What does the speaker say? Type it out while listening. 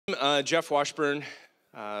Jeff Washburn,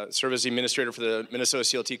 served as the administrator for the Minnesota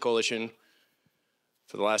CLT Coalition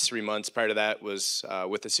for the last 3 months. Prior to that was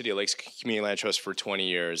with the City of Lakes Community Land Trust for 20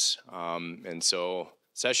 years. And so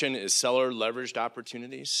session is seller leveraged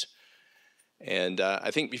opportunities. And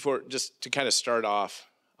I think before, just to kind of start off,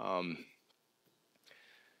 a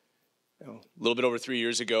little bit over 3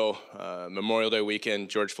 years ago, Memorial Day weekend,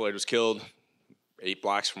 George Floyd was killed 8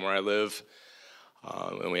 blocks from where I live.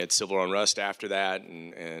 And we had civil unrest after that,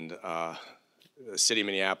 and the city of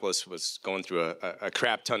Minneapolis was going through a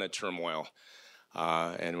crap ton of turmoil,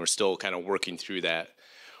 and we're still kind of working through that.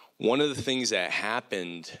 One of the things that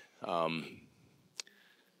happened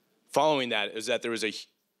following that is that there was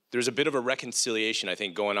a bit of a reconciliation, I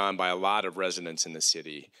think, going on by a lot of residents in the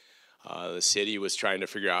city. The city was trying to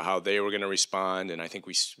figure out how they were going to respond, and I think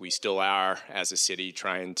we still are, as a city,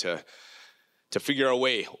 trying to figure a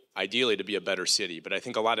way, ideally, to be a better city. But I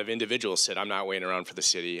think a lot of individuals said, I'm not waiting around for the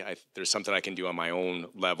city. There's something I can do on my own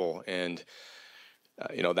level. And,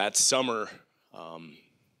 that summer,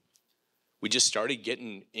 we just started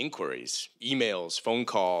getting inquiries, emails, phone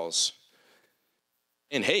calls.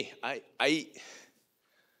 And hey, I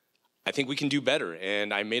think we can do better.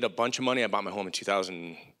 And I made a bunch of money. I bought my home in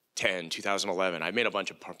 2010, 2011. I made a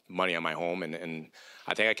bunch of money on my home, and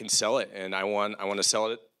I think I can sell it. And I want to sell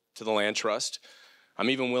it to the land trust. I'm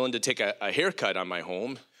even willing to take a haircut on my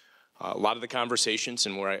home. A lot of the conversations,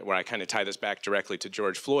 and where I kind of tie this back directly to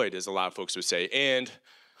George Floyd, is a lot of folks would say, and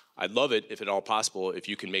I'd love it, if at all possible, if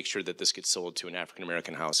you can make sure that this gets sold to an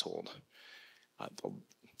African-American household.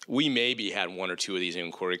 We maybe had 1 or 2 of these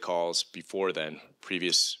inquiry calls before then,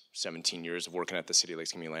 previous 17 years of working at the City of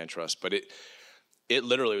Lakes Community Land Trust, but it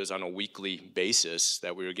literally was on a weekly basis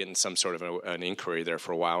that we were getting some sort of an inquiry there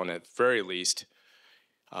for a while, and at the very least,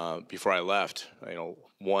 before I left,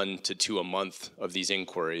 1 to 2 a month of these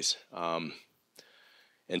inquiries.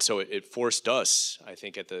 And so it forced us, I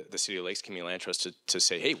think, at the City of Lakes Community Land Trust to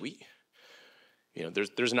say, hey,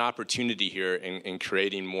 there's an opportunity here in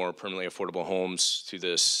creating more permanently affordable homes through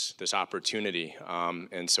this opportunity.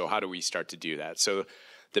 And so how do we start to do that? So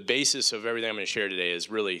the basis of everything I'm going to share today is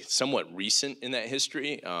really somewhat recent in that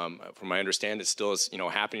history. From my understanding, it still is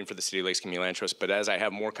happening for the City of Lakes Community Land Trust. But as I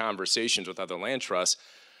have more conversations with other land trusts,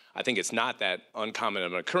 I think it's not that uncommon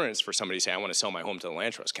of an occurrence for somebody to say, I want to sell my home to the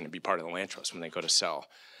land trust. Can it be part of the land trust when they go to sell?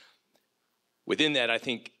 Within that, I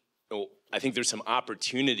think there's some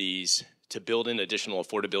opportunities to build in additional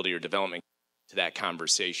affordability or development to that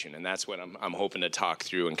conversation. And that's what I'm hoping to talk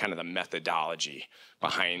through, and kind of the methodology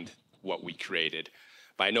behind what we created.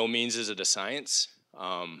 By no means is it a science.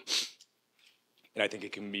 And I think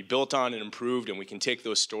it can be built on and improved, and we can take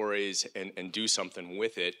those stories and do something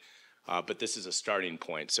with it. But this is a starting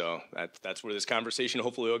point. So that's where this conversation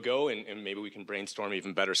hopefully will go, and maybe we can brainstorm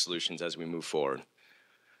even better solutions as we move forward.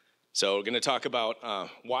 So we're going to talk about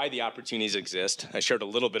why the opportunities exist. I shared a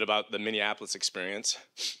little bit about the Minneapolis experience.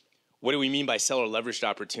 What do we mean by seller leveraged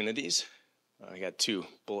opportunities? I got 2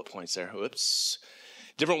 bullet points there. Whoops.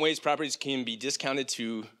 Different ways properties can be discounted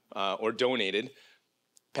to or donated,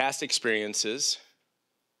 past experiences,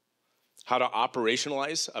 how to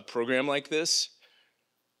operationalize a program like this,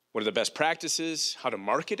 what are the best practices, how to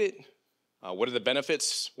market it, what are the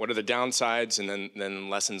benefits, what are the downsides, and then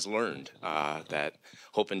lessons learned that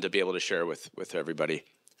hoping to be able to share with everybody.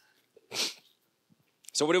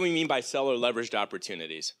 So what do we mean by seller leveraged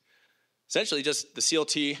opportunities? Essentially just the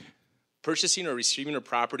CLT purchasing or receiving a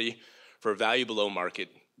property for a value below market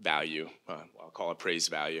value. I'll call it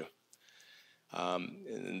appraised value.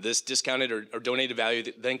 This discounted or donated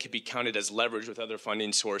value then can be counted as leverage with other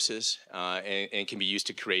funding sources and can be used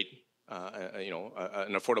to create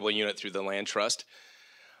an affordable unit through the land trust.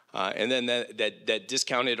 And then that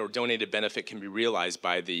discounted or donated benefit can be realized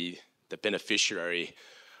by the beneficiary,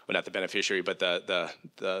 well, not the beneficiary, but the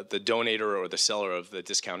donator or the seller of the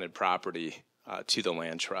discounted property to the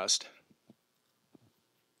land trust.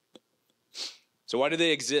 So why do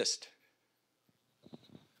they exist?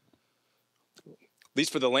 At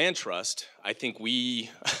least for the land trust, I think we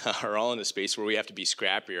are all in a space where we have to be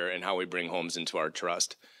scrappier in how we bring homes into our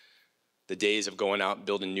trust. The days of going out and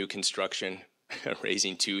building new construction,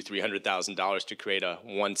 raising $200,000-$300,000 to create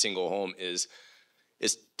one single home is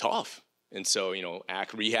tough. And so,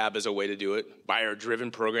 ACK Rehab is a way to do it.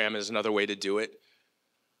 Buyer-driven program is another way to do it.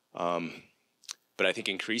 But I think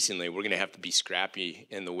increasingly we're going to have to be scrappy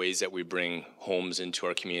in the ways that we bring homes into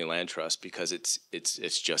our community land trust, because it's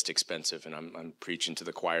just expensive, and I'm preaching to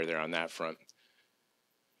the choir there on that front.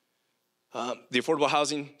 The affordable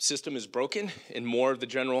housing system is broken, and more of the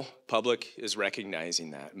general public is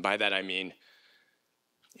recognizing that. And by that I mean,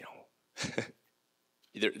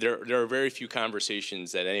 there are very few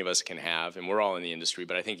conversations that any of us can have, and we're all in the industry,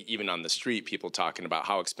 but I think even on the street, people talking about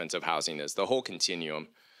how expensive housing is, the whole continuum.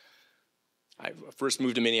 I first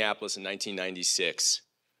moved to Minneapolis in 1996.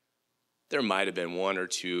 There might have been one or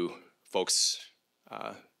two folks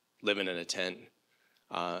living in a tent.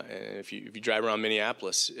 And if you drive around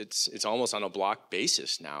Minneapolis, it's almost on a block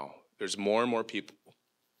basis now. There's more and more people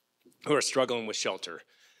who are struggling with shelter.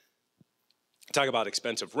 Talk about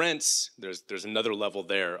expensive rents. There's another level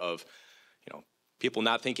there of, people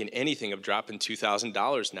not thinking anything of dropping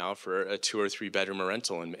 $2,000 now for a 2 or 3 bedroom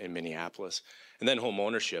rental in Minneapolis. And then home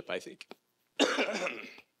ownership, I think.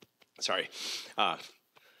 Sorry,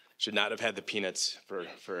 should not have had the peanuts for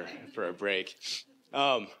a break.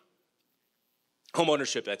 Home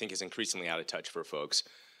ownership, I think, is increasingly out of touch for folks.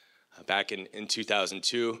 Back in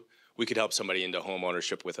 2002, we could help somebody into home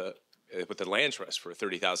ownership with a land trust for a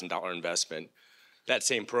 $30,000 investment. That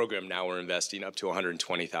same program, now we're investing up to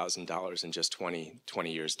 $120,000 in just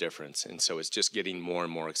 20 years difference. And so it's just getting more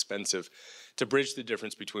and more expensive to bridge the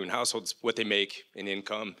difference between households, what they make in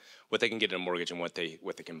income, what they can get in a mortgage, and what they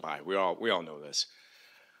can buy. We all know this.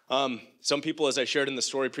 Some people, as I shared in the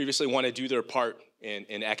story previously, want to do their part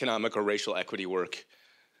in economic or racial equity work.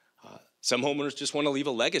 Some homeowners just want to leave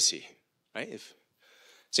a legacy, right? If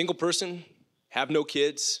single person, have no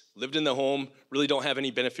kids, lived in the home, really don't have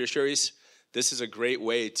any beneficiaries, this is a great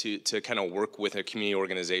way to kind of work with a community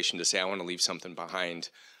organization to say, I want to leave something behind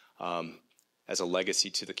as a legacy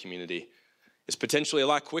to the community. It's potentially a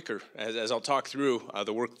lot quicker, as I'll talk through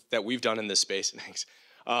the work that we've done in this space,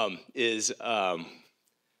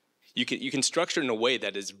 you can structure it in a way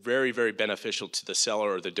that is very, very beneficial to the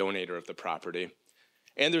seller or the donator of the property.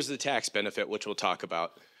 And there's the tax benefit, which we'll talk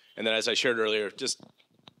about. And then, as I shared earlier,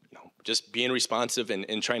 just being responsive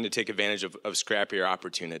and trying to take advantage of scrappier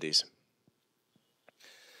opportunities.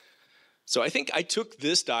 So I think I took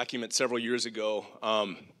this document several years ago.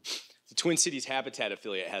 The Twin Cities Habitat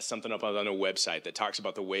affiliate has something up on their website that talks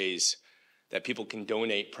about the ways that people can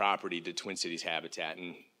donate property to Twin Cities Habitat.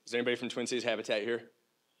 And is there anybody from Twin Cities Habitat here?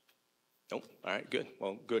 Nope. All right, good.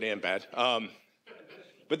 Well, good and bad.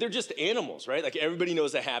 But they're just animals, right? Like everybody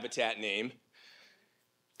knows the Habitat name.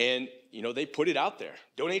 And, they put it out there.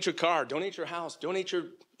 Donate your car, donate your house, donate your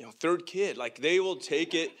third kid. Like they will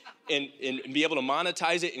take it and be able to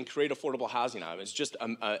monetize it and create affordable housing out of it. It's just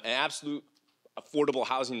an absolute affordable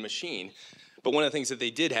housing machine. But one of the things that they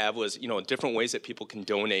did have was, different ways that people can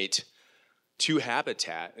donate to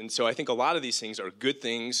Habitat. And so I think a lot of these things are good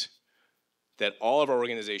things that all of our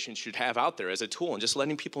organizations should have out there as a tool, and just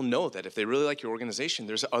letting people know that if they really like your organization,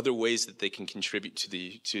 there's other ways that they can contribute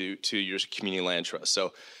to your community land trust.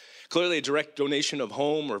 So clearly a direct donation of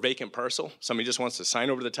home or vacant parcel. Somebody just wants to sign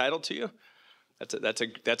over the title to you.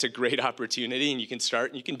 That's a great opportunity, and you can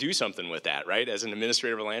start and you can do something with that, right? As an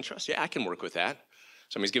administrator of a land trust, yeah, I can work with that.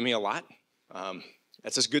 Somebody's giving me a lot.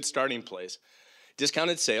 That's a good starting place.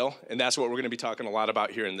 Discounted sale, and that's what we're going to be talking a lot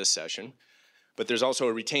about here in this session. But there's also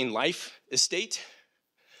a retained life estate.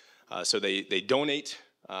 So they donate,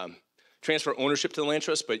 transfer ownership to the land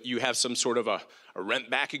trust, but you have some sort of a rent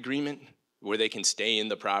back agreement where they can stay in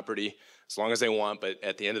the property as long as they want, but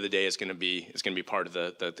at the end of the day, it's going to be part of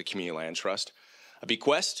the community land trust. A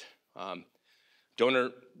bequest,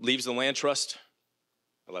 donor leaves the land trust.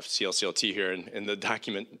 I left CLCLT here in the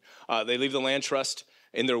document. They leave the land trust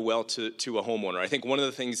in their will to a homeowner. I think one of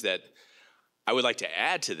the things that I would like to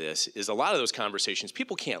add to this is a lot of those conversations,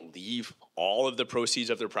 people can't leave all of the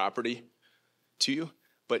proceeds of their property to you,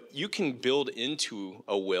 but you can build into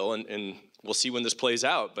a will, and we'll see when this plays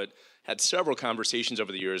out, but had several conversations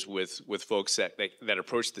over the years with folks that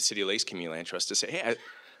approached the City of Lakes Community Land Trust to say, hey,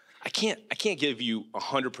 I can't give you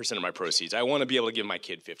 100% of my proceeds. I want to be able to give my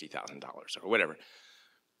kid $50,000 or whatever.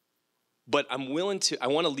 But I want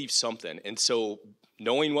to leave something. And so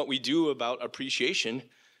knowing what we do about appreciation,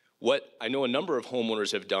 what I know a number of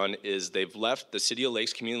homeowners have done is they've left the City of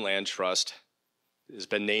Lakes Community Land Trust, has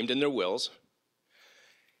been named in their wills,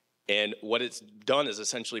 and what it's done is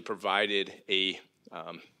essentially provided a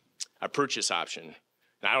purchase option. And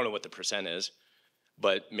I don't know what the percent is,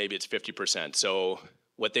 but maybe it's 50%. So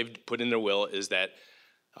what they've put in their will is that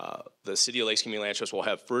the City of Lakes Community Land Trust will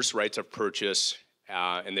have first rights of purchase,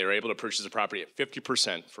 and they're able to purchase the property at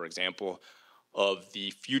 50%, for example, of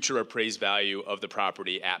the future appraised value of the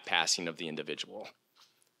property at passing of the individual.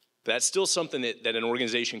 That's still something that an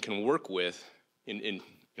organization can work with.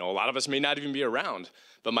 A lot of us may not even be around,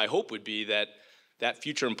 but my hope would be that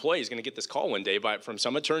future employee is going to get this call one day from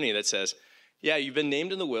some attorney that says, yeah, you've been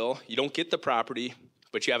named in the will, you don't get the property,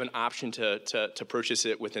 but you have an option to purchase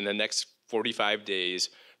it within the next 45 days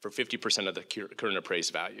for 50% of the current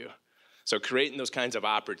appraised value. So creating those kinds of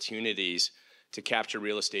opportunities to capture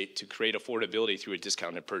real estate, to create affordability through a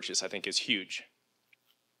discounted purchase, I think is huge.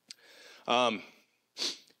 And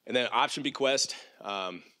then option bequest,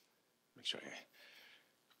 make sure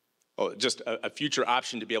just a future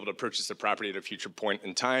option to be able to purchase the property at a future point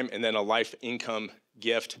in time, and then a life income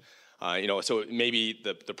gift. So maybe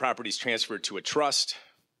the property is transferred to a trust,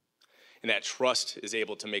 and that trust is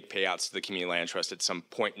able to make payouts to the community land trust at some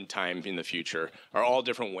point in time in the future, are all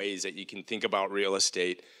different ways that you can think about real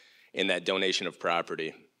estate in that donation of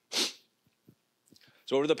property.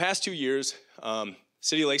 So over the past 2 years,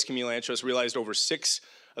 City Lakes Community Land Trust realized over 6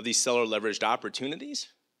 of these seller leveraged opportunities.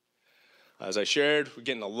 As I shared, we're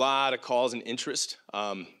getting a lot of calls and interest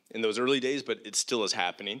in those early days, but it still is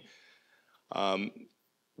happening.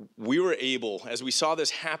 We were able, as we saw this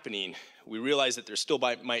happening, we realized that there still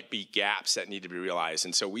might be gaps that need to be realized.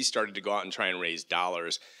 And so we started to go out and try and raise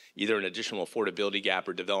dollars, either an additional affordability gap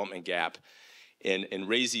or development gap, and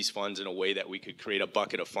raise these funds in a way that we could create a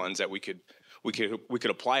bucket of funds that we could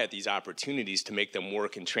apply at these opportunities to make them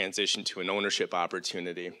work and transition to an ownership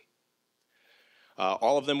opportunity.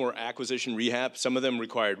 All of them were acquisition rehab. Some of them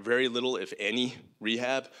required very little, if any,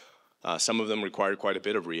 rehab. Some of them required quite a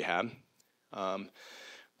bit of rehab.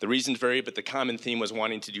 The reasons vary, but the common theme was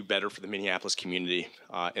wanting to do better for the Minneapolis community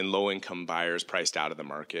and low-income buyers priced out of the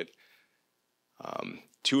market.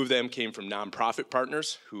 2 of them came from nonprofit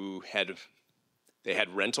partners who had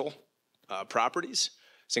rental properties,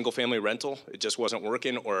 single-family rental. It just wasn't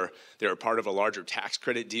working, or they were part of a larger tax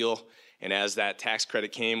credit deal. And as that tax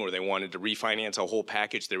credit came, or they wanted to refinance a whole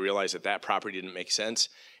package, they realized that property didn't make sense,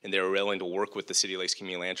 and they were willing to work with the City Lakes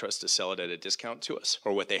Community Land Trust to sell it at a discount to us,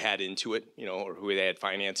 or what they had into it, or who they had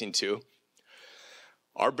financing to.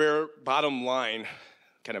 Our bare bottom line,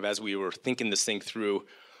 kind of as we were thinking this thing through,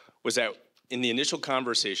 was that in the initial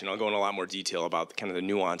conversation, I'll go in a lot more detail about kind of the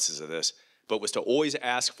nuances of this, but was to always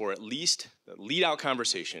ask for at least the lead out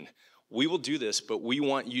conversation. We will do this, but we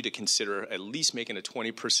want you to consider at least making a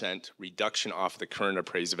 20% reduction off the current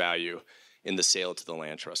appraised value in the sale to the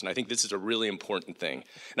land trust. And I think this is a really important thing.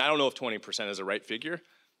 And I don't know if 20% is the right figure.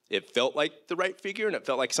 It felt like the right figure, and it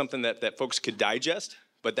felt like something that folks could digest,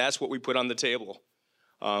 but that's what we put on the table.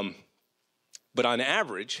 But on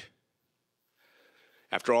average,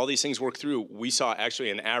 after all these things worked through, we saw actually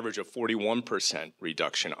an average of 41%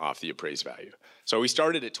 reduction off the appraised value. So we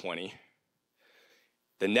started at 20.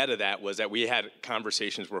 The net of that was that we had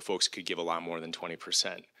conversations where folks could give a lot more than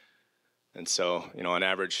 20%. And so, on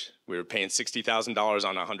average, we were paying $60,000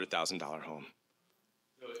 on a $100,000 home.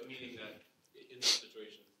 So meaning that in those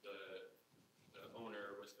situations, the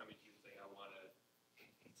owner was coming to you saying, I want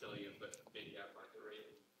to sell you, but maybe at market rate.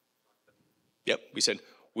 Yep, we said,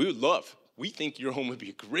 we think your home would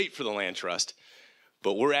be great for the land trust,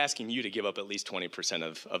 but we're asking you to give up at least 20%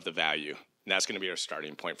 of the value. And that's going to be our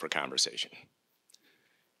starting point for conversation.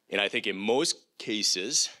 And I think in most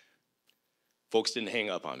cases, folks didn't hang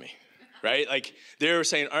up on me, right? Like they were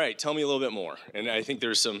saying, all right, tell me a little bit more. And I think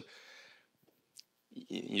there's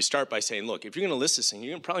you start by saying, look, if you're gonna list this thing,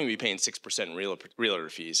 you're probably gonna be paying 6% in realtor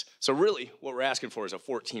fees. So really what we're asking for is a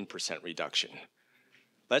 14% reduction.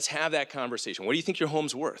 Let's have that conversation. What do you think your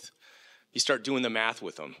home's worth? You start doing the math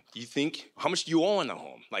with them. Do you think, how much do you owe on the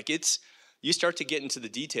home? Like you start to get into the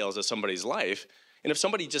details of somebody's life. And if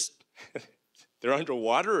somebody just, they're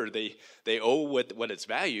underwater or they owe what it's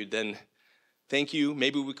valued, then thank you.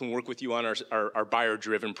 Maybe we can work with you on our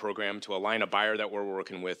buyer-driven program to align a buyer that we're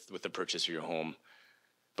working with the purchase of your home.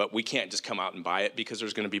 But we can't just come out and buy it because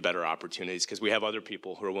there's going to be better opportunities because we have other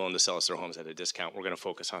people who are willing to sell us their homes at a discount. We're going to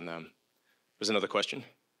focus on them. There's another question?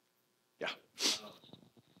 Yeah.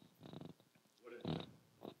 What if this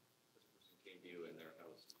person came to you and their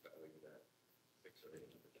house is valued at $600,000 or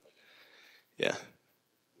 $800,000? Yeah.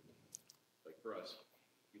 For us,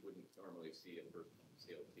 you wouldn't normally see a first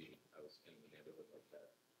sale fee house in the neighborhood like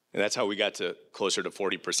that. And that's how we got to closer to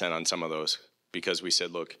 40% on some of those, because we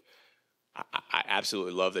said, look, I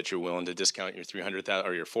absolutely love that you're willing to discount your $300,000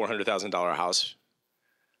 or your $400,000 house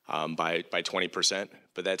by 20%,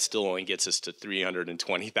 but that still only gets us to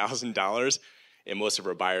 $320,000, and most of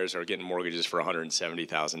our buyers are getting mortgages for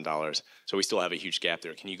 $170,000. So we still have a huge gap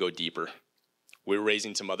there. Can you go deeper? We're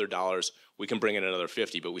raising some other dollars. We can bring in another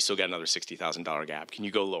 50, but we still got another $60,000 gap. Can you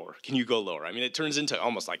go lower? Can you go lower? I mean, it turns into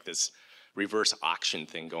almost like this reverse auction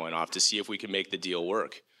thing going off to see if we can make the deal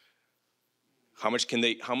work. How much can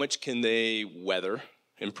they weather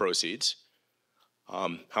in proceeds?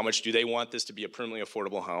 How much do they want this to be a permanently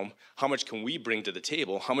affordable home? How much can we bring to the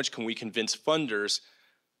table? How much can we convince funders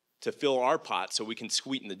to fill our pot so we can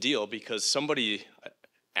sweeten the deal? Because somebody,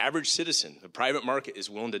 average citizen, the private market is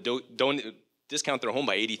willing to discount their home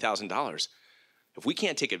by $80,000. If we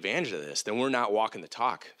can't take advantage of this, then we're not walking the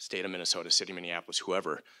talk, state of Minnesota, city of Minneapolis,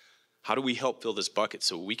 whoever. How do we help fill this bucket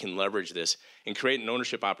so we can leverage this and create an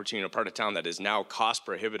ownership opportunity in a part of town that is now cost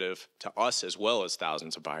prohibitive to us as well as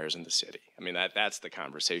thousands of buyers in the city? I mean, that's the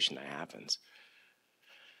conversation that happens.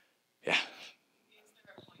 Yeah. Is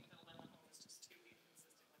there a point though when the home is just too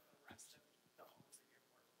inconsistent with the rest of the homes in your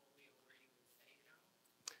portfolio where you would say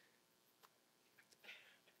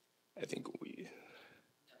no? I think we,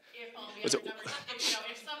 If all the Was other it- numbers, if, you know,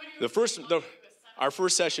 if somebody the was first, saying, the, "I'll give you a our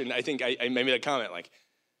first session, I think I made a comment like,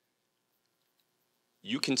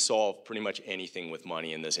 you can solve pretty much anything with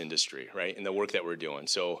money in this industry, right? In the work that we're doing.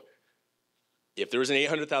 So if there's an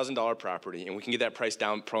 $800,000 property and we can get that price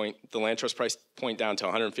down, the land trust price point down to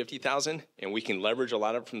 $150,000, and we can leverage a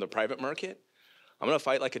lot of it from the private market, I'm gonna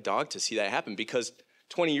fight like a dog to see that happen, because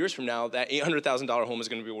 20 years from now, that $800,000 home is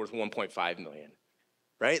gonna be worth 1.5 million,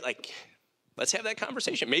 right? Like, let's have that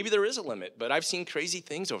conversation. Maybe there is a limit, but I've seen crazy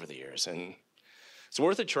things over the years, and it's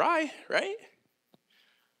worth a try, right?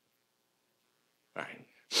 All right.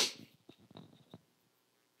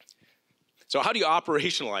 So how do you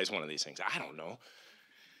operationalize one of these things? I don't know.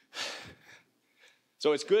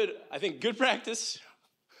 So it's good, I think good practice.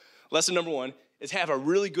 Lesson number one is have a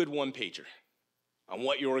really good one-pager on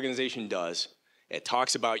what your organization does. It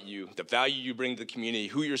talks about you, the value you bring to the community,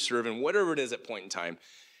 who you're serving, whatever it is at point in time,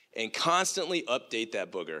 and constantly update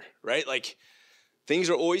that booger, right? Like, things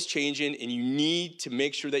are always changing, and you need to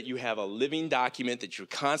make sure that you have a living document that you're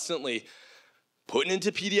constantly putting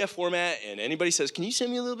into PDF format, and anybody says, can you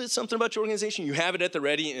send me a little bit something about your organization? You have it at the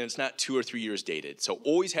ready, and it's not 2 or 3 years dated. So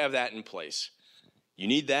always have that in place. You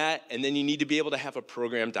need that, and then you need to be able to have a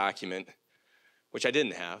program document, which I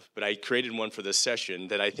didn't have, but I created one for this session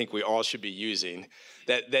that I think we all should be using,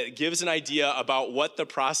 that gives an idea about what the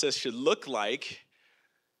process should look like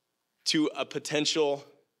to a potential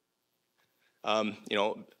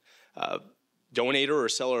donator or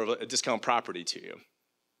seller of a discount property to you.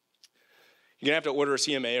 You're gonna have to order a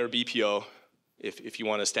CMA or BPO if you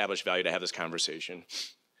want to establish value to have this conversation.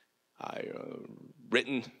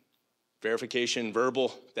 Written verification,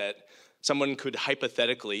 verbal, that someone could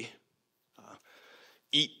hypothetically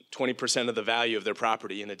eat 20% of the value of their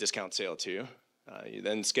property in a discount sale to you. You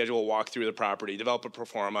then schedule a walk through the property, develop a pro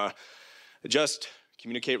forma, adjust,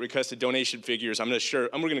 communicate requested donation figures. We're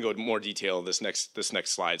gonna go into more detail this next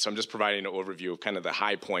slide. So I'm just providing an overview of kind of the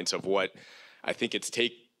high points of what I think it's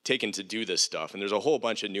taken to do this stuff. And there's a whole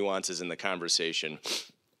bunch of nuances in the conversation.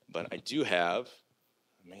 But I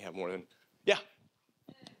may have more than, yeah.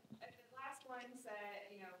 The last one said,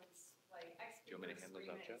 it's like execute an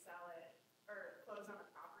agreement and sell it, or close on a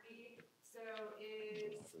property. So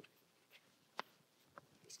is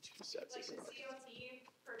like the CLT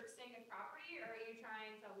purchasing a property, or are you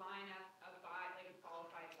trying to line up a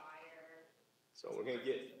qualified buyer? So we're gonna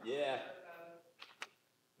get, yeah.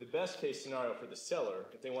 The best case scenario for the seller,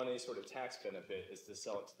 if they want any sort of tax benefit, is to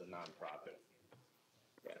sell it to the nonprofit.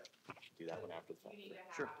 Yeah, do that one after the fact. You need to have,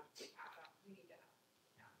 Sure. you need to have.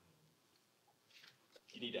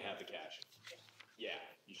 You need to have the cash. Yeah,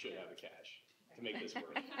 you should have the cash to make this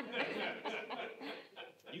work.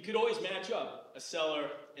 You could always match up a seller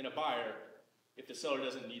and a buyer if the seller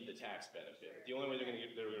doesn't need the tax benefit. The only way they're gonna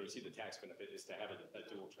receive the tax benefit is to have a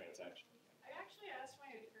dual transaction. I actually asked my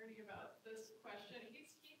attorney about this question. He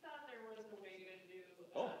thought there was a way to do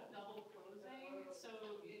double closing. So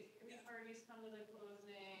if the parties come to the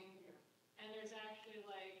closing, and there's actually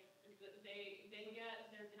they get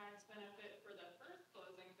their tax benefit for the first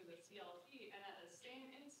closing for the CLT, and at the same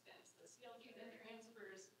instance, the CLT then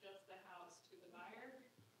transfers just the house to the buyer.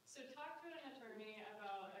 So talk to an attorney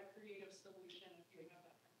about a creative solution if you have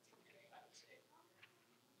that kind of scenario, I would say.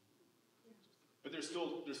 But there's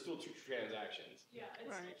still two transactions. Yeah, it's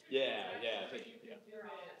Right. Yeah, yeah, I but think- you can do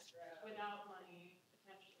it without money,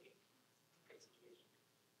 potentially. Great situation.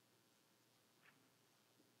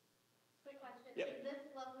 Quick question, Yep. is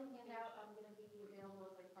this lovely handout, gonna be available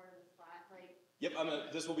as like part of the Slack, like? Yep,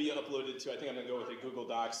 this will be uploaded to, I think I'm gonna go with the Google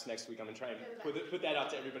Docs next week. I'm gonna try and put that out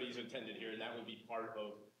to everybody who's attended here, and that will be part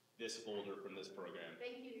of this folder from this program.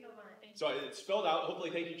 Thank you so much. So it's spelled out. Hopefully,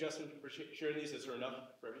 thank you, Justin, for sharing these. Is there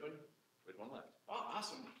enough for everybody? With one left. Oh,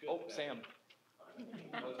 awesome. Good. Oh, Sam.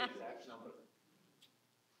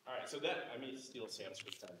 All right, so I may steal Sam's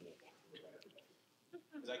free time here.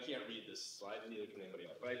 Because I can't read this slide, neither can anybody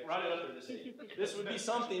else. But I brought it up there to say, this would be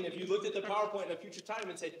something if you looked at the PowerPoint in a future time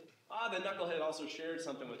and say, the knucklehead also shared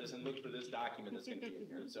something with us and looked for this document that's going to be in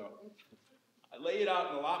here. So I lay it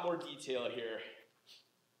out in a lot more detail here.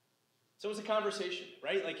 So it's a conversation,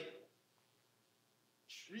 right? Like,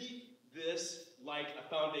 treat this like a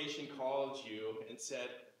foundation called you and said,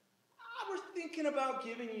 we're thinking about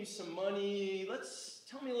giving you some money.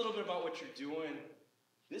 Tell me a little bit about what you're doing.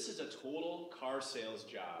 This is a total car sales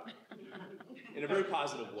job in a very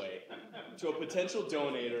positive way to a potential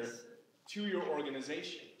donator to your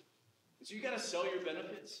organization. So you got to sell your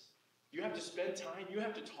benefits. You have to spend time. You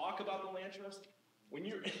have to talk about the land trust. When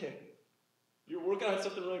you're you're working on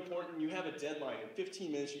something really important, you have a deadline. In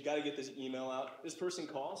 15 minutes, you got to get this email out. This person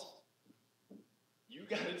calls. You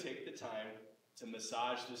got to take the time to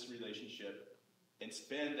massage this relationship and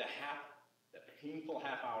spend the painful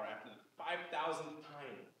half hour after the 5,000th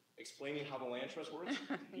time explaining how the land trust works.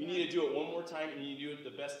 You need to do it one more time, and you need to do it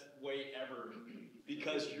the best way ever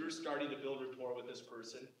because you're starting to build rapport with this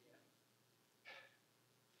person.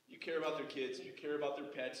 You care about their kids, you care about their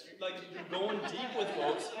pets, you're going deep with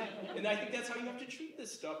folks, and I think that's how you have to treat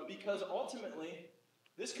this stuff because ultimately,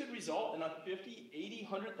 this could result in a $50,000,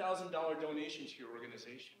 $80,000, $100,000 donation to your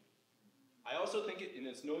organization. I also think and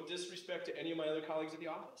it's no disrespect to any of my other colleagues at the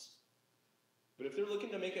office, but if they're looking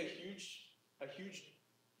to make a huge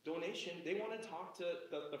donation, they want to talk to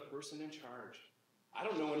the person in charge. I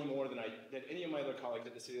don't know any more than any of my other colleagues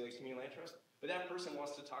at the City Lakes Community Land Trust, but that person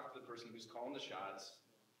wants to talk to the person who's calling the shots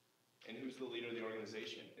and who's the leader of the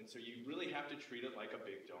organization. And so you really have to treat it like a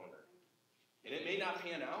big donor. And it may not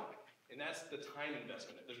pan out, and that's the time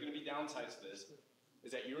investment. If there's going to be downsides to this, is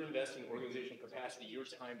that you're investing organizational capacity, your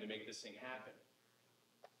time to make this thing happen.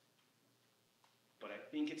 But I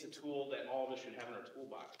think it's a tool that all of us should have in our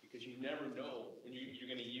toolbox because you never know when you're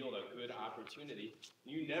going to yield a good opportunity.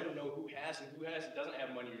 You never know who has and who doesn't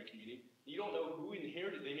have money in your community. You don't know who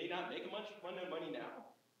inherited. They may not make much money now,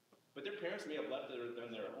 but their parents may have left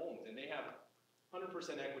them their homes, and they have 100%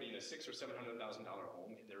 equity in a $600,000 or $700,000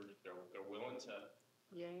 home, and they're willing to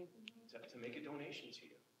make a donation to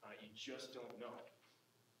you. You just don't know.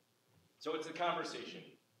 So it's a conversation.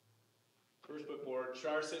 First foot forward,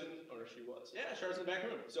 Shar sitting, or she was. Yeah, Shar's in the back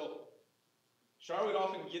room. So Shar would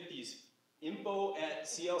often get these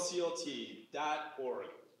info@clclt.org.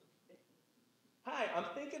 Hi, I'm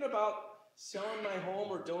thinking about selling my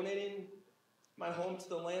home or donating my home to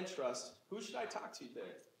the land trust. Who should I talk to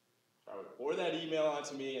today? Shar would forward that email on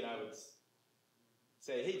to me, and I would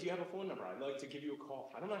say, hey, do you have a phone number? I'd like to give you a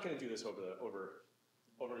call. I'm not going to do this over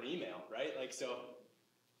an email, right?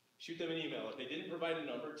 Shoot them an email. If they didn't provide a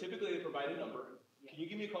number, typically they provide a number. Can you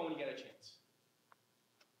give me a call when you get a chance?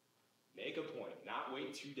 Make a point. Not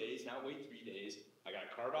wait 2 days, not wait 3 days. I got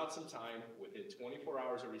to carve out some time within 24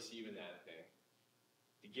 hours of receiving that thing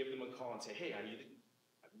to give them a call and say, hey, I'd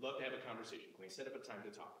love to have a conversation. Can we set up a time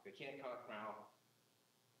to talk? If they can't come now,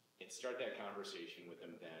 and start that conversation with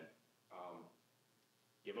them then.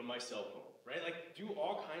 Give them my cell phone, right? Do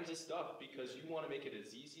all kinds of stuff because you want to make it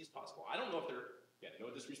as easy as possible. I don't know if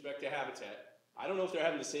no disrespect to Habitat. I don't know if they're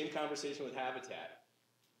having the same conversation with Habitat.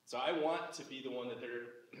 So I want to be the one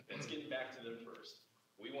that's getting back to them first.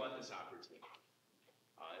 We want this opportunity.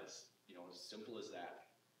 As simple as that.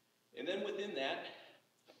 And then within that,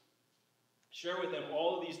 share with them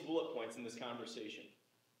all of these bullet points in this conversation.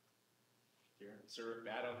 Here, sir,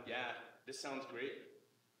 madam, yeah, this sounds great,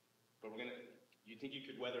 but you think you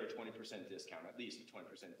could weather a 20% discount, at least a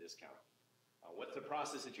 20% discount. What's the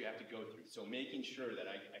process that you have to go through? So making sure that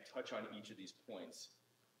I touch on each of these points.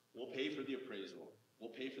 We'll pay for the appraisal.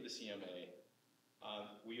 We'll pay for the CMA.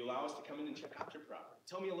 Will you allow us to come in and check out your property?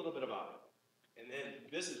 Tell me a little bit about it. And then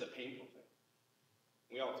this is the painful thing.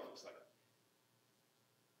 We all do. It's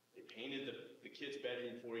they painted the kid's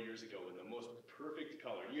bedroom 4 years ago in the most perfect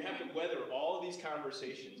color. You have to weather all of these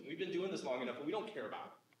conversations. We've been doing this long enough, but we don't care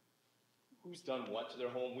about who's done what to their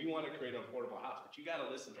home. We want to create an affordable house, but you got to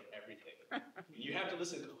listen to everything. You have to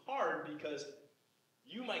listen hard because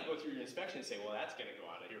you might go through your inspection and say, well, that's going to go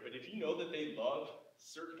out of here. But if you know that they love a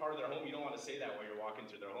certain part of their home, you don't want to say that while you're walking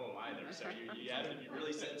through their home either. So you have to be really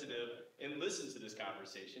sensitive and listen to this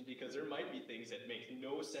conversation because there might be things that make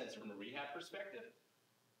no sense from a rehab perspective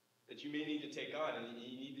that you may need to take on, and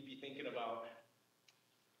you need to be thinking about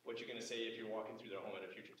what you're going to say if you're walking through their home at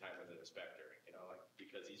a future time with an inspector,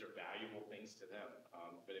 because these are valuable things to them,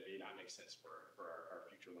 but it may not make sense for our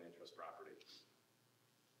future land trust property.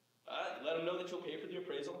 Let them know that you'll pay for the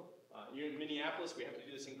appraisal. You're in Minneapolis, we have to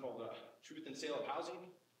do this thing called Truth and Sale of Housing,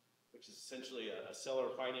 which is essentially a seller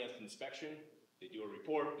financed inspection. They do a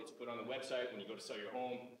report, it's put on the website. When you go to sell your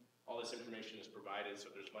home, all this information is provided, so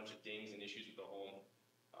there's a bunch of dings and issues with the home.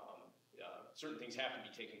 Certain things have to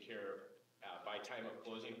be taken care of by time of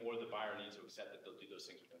closing, or the buyer needs to accept that they'll do those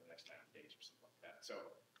things within the next 90 days or something like that. So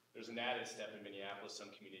there's an added step in Minneapolis.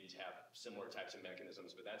 Some communities have similar types of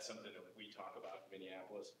mechanisms, but that's something that we talk about in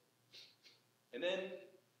Minneapolis. And then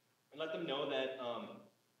and let them know that,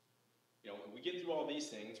 when we get through all these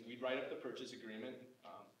things, we'd write up the purchase agreement.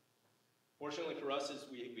 Fortunately for us is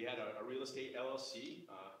we had a real estate LLC.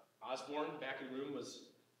 Osborne, back in the room,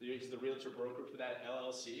 he's the realtor broker for that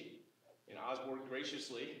LLC. And Osborne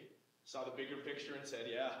graciously saw the bigger picture and said,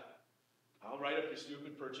 yeah, I'll write up your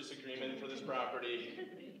stupid purchase agreement for this property,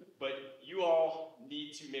 but you all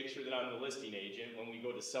need to make sure that I'm the listing agent when we go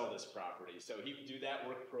to sell this property. So he would do that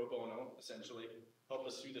work pro bono, essentially, help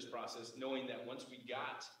us through this process, knowing that once we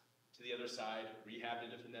got to the other side, rehabbed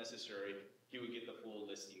it if necessary, he would get the full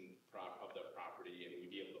listing of the property, and we'd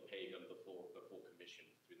be able to pay him the full commission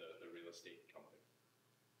through the real estate company.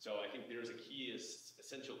 So I think there's a key,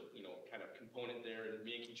 essential, kind of component there in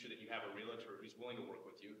making sure that you have a realtor who's willing to work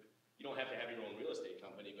with you. You don't have to have your own real estate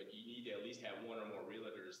company, but you need to at least have one or more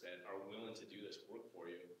realtors that are willing to do this work for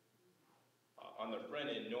you on the front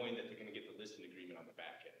end, knowing that they're going to get the listing agreement on the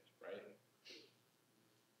back end, right?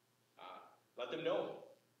 Let them know.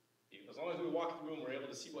 As long as we walk through and we're able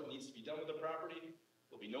to see what needs to be done with the property,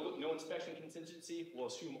 there'll be no inspection contingency. We'll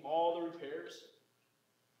assume all the repairs.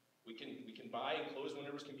 We can buy and close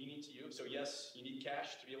whenever it's convenient to you. So yes, you need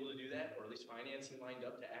cash to be able to do that, or at least financing lined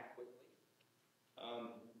up to act quickly.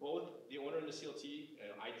 Both the owner and the CLT,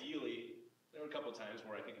 ideally, there were a couple of times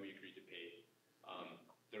where I think we agreed to pay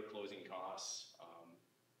their closing costs.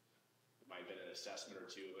 It might have been an assessment or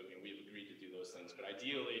two. I mean, we've agreed to do those things, but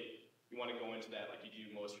ideally, you want to go into that like you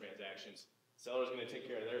do most transactions. Seller's going to take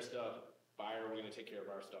care of their stuff. Buyer, we're going to take care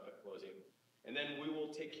of our stuff at closing. And then we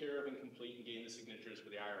will take care of and complete and gain the signatures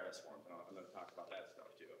for the IRS form. And I'm going to talk about that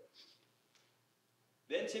stuff too.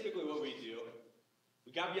 Then typically what we do,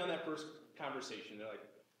 we got beyond that first conversation. They're like,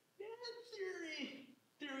 yeah,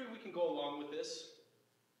 theory, we can go along with this.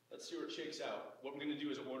 Let's see where it shakes out. What we're going to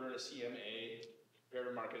do is order a CMA,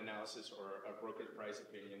 comparative market analysis, or a broker's price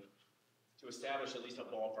opinion to establish at least a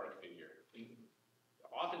ballpark figure. And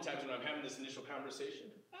oftentimes when I'm having this initial conversation,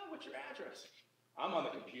 what's your address? I'm on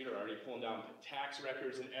the computer already pulling down tax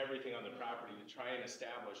records and everything on the property to try and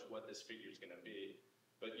establish what this figure is going to be.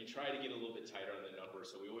 But you try to get a little bit tighter on the number,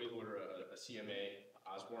 so we always order a CMA.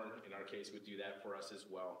 Osborne, in our case, would do that for us as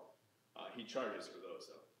well. He charges for those,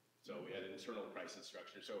 though. So we had an internal pricing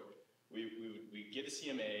structure. So we get a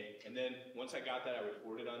CMA, and then once I got that, I would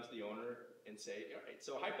forward it on to the owner and say, all right,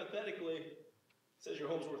 so hypothetically, it says your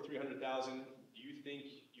home's worth $300,000. Do you think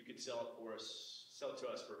you could sell it to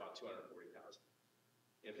us for about $240,000?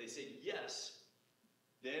 If they say yes,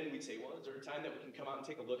 then we'd say, well, is there a time that we can come out and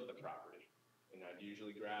take a look at the property? And I'd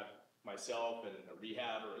usually grab myself and a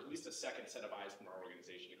rehab, or at least a second set of eyes from our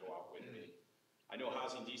organization to go out with me. I know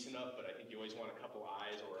housing decent enough, but I think you always want a couple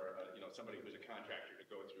eyes, or somebody who's a contractor to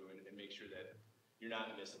go through and make sure that you're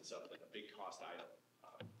not missing something, a big cost item.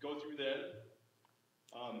 Go through then,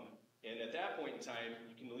 and at that point in time,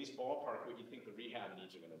 you can at least ballpark what you think the rehab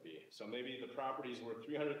needs are going to be. So maybe the property's worth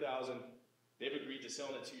 $300,000. They've agreed to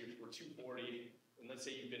selling it to you for $240,000, and let's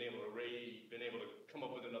say you've been able to come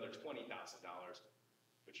up with another $20,000.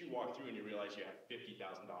 But you walk through and you realize you have $50,000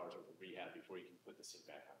 worth of rehab before you can put this thing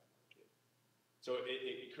back on the market. So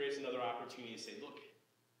it creates another opportunity to say, look,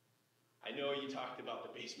 I know you talked about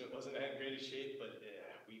the basement wasn't in that great a shape, but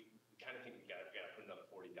we kind of think we got to put another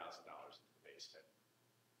 $40,000 into the basement.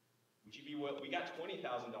 Would you be we got $20,000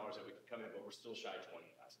 that we could come in, but we're still shy $20,000.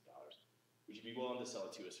 Would you be willing to sell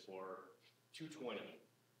it to us for $220,000?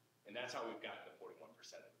 And that's how we've gotten the 41%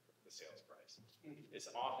 of the sales price. It's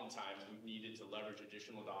oftentimes we've needed to leverage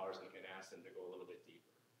additional dollars and ask them to go a little bit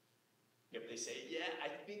deeper. If they say, yeah, I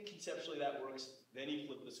think conceptually that works, then you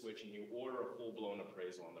flip the switch and you order a full-blown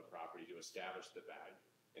appraisal on the property to establish the value.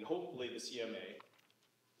 And hopefully the CMA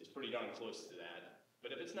is pretty darn close to that.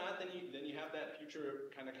 But if it's not, then you have that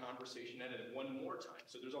future kind of conversation at it one more time.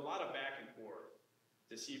 So there's a lot of back and forth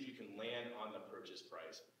to see if you can land on the purchase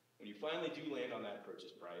price. When you finally do land on that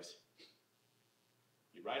purchase price,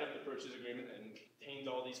 you write up the purchase agreement and contains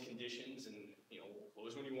all these conditions, and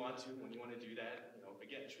close when you want to do that.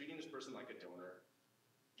 Again, treating this person like a donor.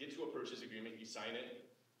 Get to a purchase agreement, you sign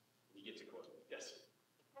it, you get to closing. Yes?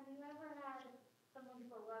 Have you ever had someone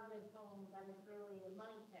who loved his home that is really a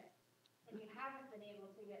money pit, and you haven't been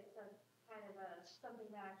able to get some kind of something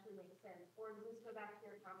that actually makes sense? Or does this go back to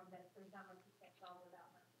your comment that there's not much you can't solve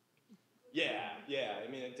without money? Yeah.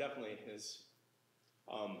 I mean, it definitely is.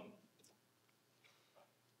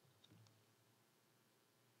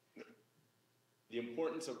 The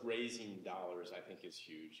importance of raising dollars, I think, is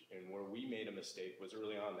huge. And where we made a mistake was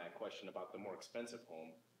early on that question about the more expensive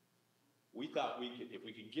home. We thought if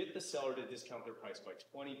we could get the seller to discount their price by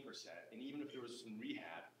 20%, and even if there was some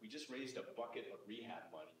rehab, we just raised a bucket of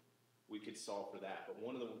rehab money, we could solve for that. But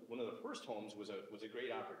one of the first homes was a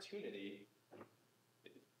great opportunity.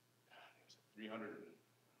 It was 300.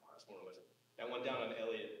 Last one was it? That one down on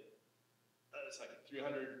Elliott. It's like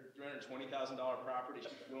 $320,000 property.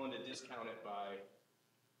 She's willing to discount it by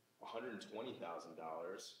 $120,000.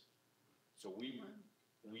 So we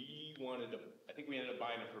wanted to. I think we ended up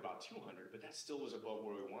buying it for about $200,000, but that still was above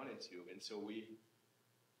where we wanted to. And so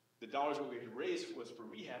the dollars that we had raised was for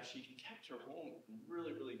rehab. She kept her home in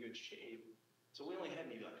really, really good shape. So we only had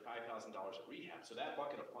maybe like $5,000 of rehab. So that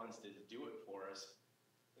bucket of funds didn't do it for us.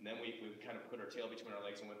 And then we kind of put our tail between our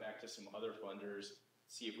legs and went back to some other funders,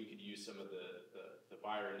 see if we could use some of the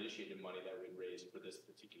buyer-initiated money that we'd raised for this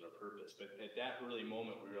particular purpose. But at that early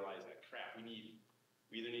moment, we realized that, crap, we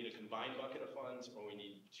either need a combined bucket of funds or we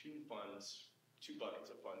need two buckets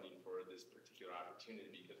of funding for this particular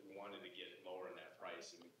opportunity because we wanted to get lower in that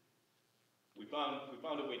price. And we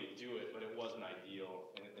found a way to do it, but it wasn't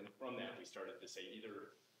ideal. And from that, we started to say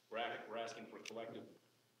either we're asking for collective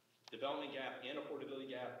development gap and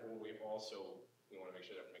affordability gap, or we want to make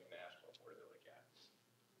sure that we're making the national affordability gap.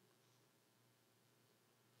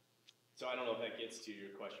 So I don't know if that gets to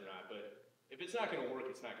your question or not, but if it's not going to work,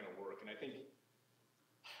 it's not going to work. And I think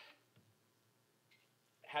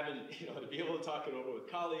having, to be able to talk it over with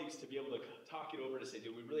colleagues, to be able to talk it over to say,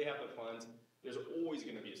 do we really have the funds? There's always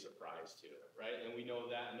going to be a surprise to it, right? And we know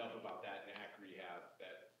that enough about that in ACT rehab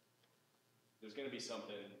that there's going to be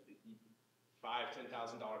something, $5,000,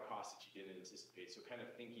 $10,000 cost that you didn't anticipate. So kind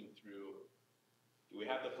of thinking through, do we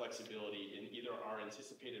have the flexibility in either our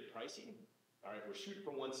anticipated pricing? All right, we're shooting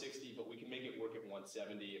for 160, but we can make it work at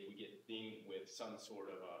 170 if we get dinged with some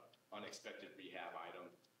sort of a unexpected rehab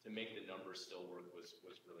item. To make the numbers still work was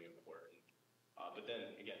really important. But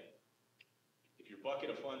then again, if your bucket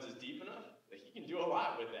of funds is deep enough, like, you can do a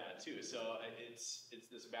lot with that too. So it's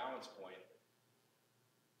this balance point.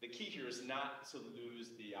 The key here is not to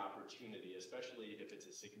lose the opportunity, especially if it's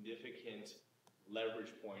a significant leverage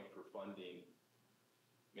point for funding.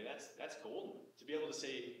 I mean, that's golden. To be able to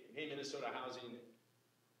say, hey, Minnesota Housing,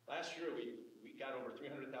 last year we got over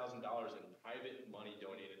 $300,000 in private money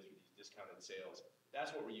donated through these discounted sales.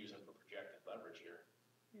 That's what we're using for projected leverage here.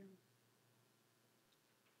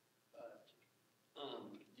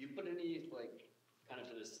 Do you put any, kind of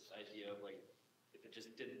to this idea of, if it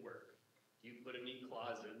just didn't work, do you put any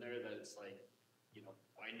clause in there that it's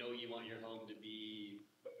I know you want your home to be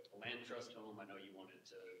a land trust home, I know you want it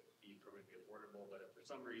to be permanently affordable, but if for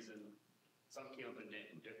some reason, some came up and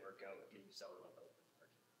didn't work out, can you sell it on the open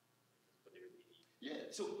market? Yeah,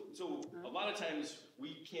 so a lot of times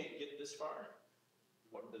we can't get this far.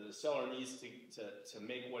 The seller needs to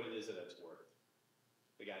make what it is that it's worth.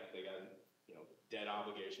 They got debt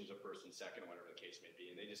obligations of first and second, whatever the case may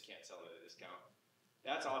be, and they just can't sell it at a discount.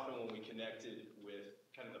 That's often when we connected with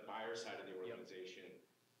kind of the buyer side of the organization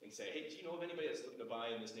and say, hey, do you know of anybody that's looking to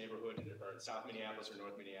buy in this neighborhood or in South Minneapolis or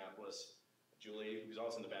North Minneapolis? Julie, who's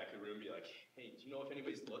also in the back of the room, be like, hey, do you know if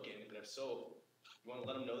anybody's looking? And if so, you want to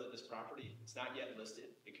let them know that this property, it's not yet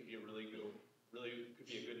listed. It could be a really could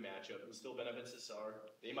be a good matchup. It still benefits the seller.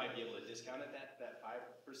 They might be able to discount it that 5%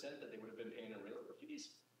 that they would have been paying in realtor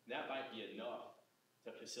fees. And that might be enough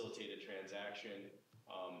to facilitate a transaction.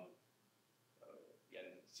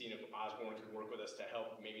 Again, seeing if Osborne could work with us to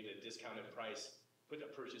help maybe the discounted price, put a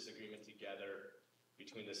purchase agreement together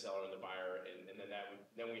between the seller and the buyer, and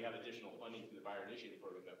then we have additional funding through the buyer initiative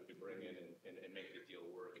program that we could bring in and make the deal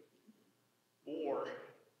work. Or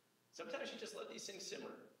sometimes you just let these things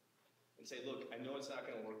simmer and say, look, I know it's not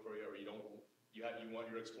going to work for you, or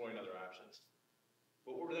you're exploring other options.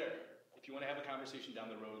 But we're there. If you want to have a conversation down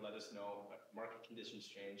the road, let us know. Market conditions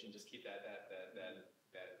change, and just keep that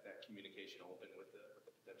communication open with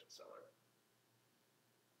the potential seller.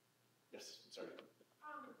 Yes, sorry.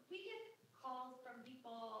 We get calls from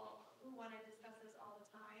people who want to discuss this all the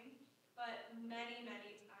time, but many,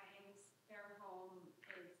 many times their home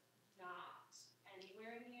is not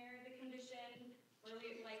anywhere near the condition.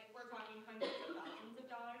 Really, we're talking hundreds of thousands of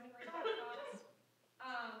dollars in rehab costs.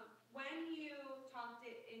 When you talked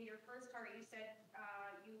in your first part, you said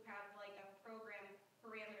you have a program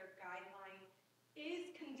parameter guideline.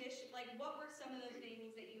 Is condition, what were some of the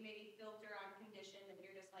things that you maybe filter on condition that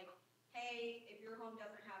you're just hey, if your home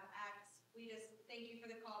doesn't have X, we just thank you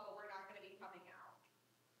for the call, but we're not going to be coming out?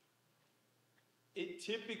 It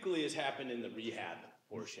typically has happened in the rehab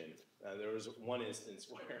portion. There was one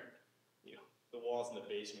instance where, the walls in the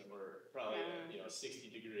basement were probably,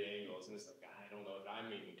 60-degree angles, and it's I don't know if I'm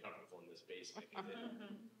even comfortable in this basement.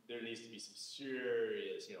 There needs to be some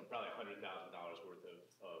serious, probably $100,000 worth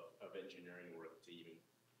of engineering work to even,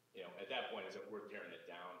 at that point, is it worth tearing it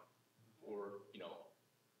down? Or,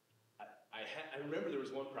 I remember there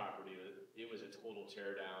was one property that it was a total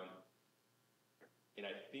tear down. And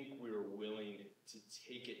I think we were willing to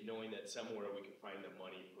take it knowing that somewhere we could find the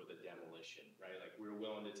money for the demolition, right? Like we were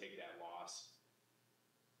willing to take that loss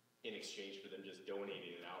in exchange for them just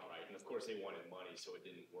donating it outright. And of course they wanted money, so it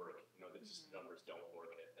didn't work. You know, the just numbers don't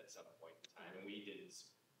work at some point in time. And we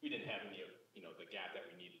didn't have any of, you know, the gap that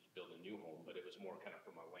we needed to build a new home, but it was more kind of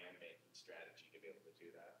from a land banking strategy to be able to do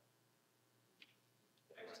that.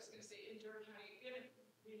 I was just gonna say, in Georgia County,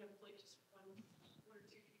 we have like just one or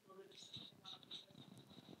two people that just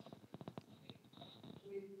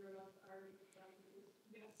we wrote up our,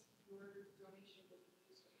 yes, your donation will be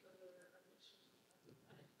used for further admission.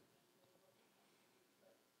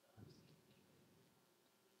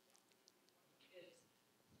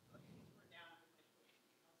 We're down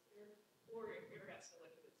or if you're at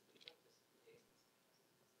select, it's just days.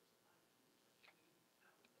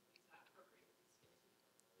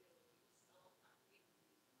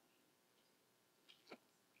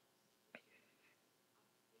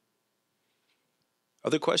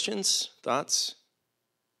 Other questions, thoughts?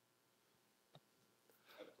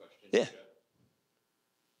 I have a question. Yeah.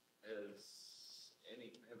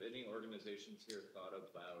 Have any organizations here thought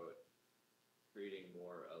about creating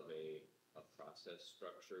more of a process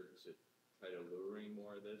structure to try to luring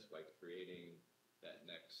more of this by creating that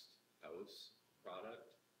next house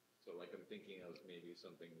product? So like I'm thinking of maybe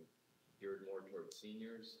something geared more towards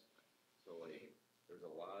seniors. So like there's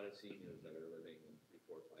a lot of seniors that are living in 3,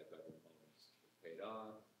 4, 5 bedroom homes paid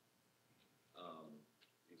off.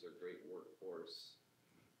 These are great workforce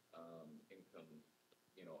income,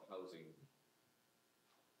 you know, housing.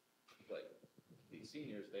 But these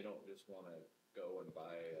seniors, they don't just want to go and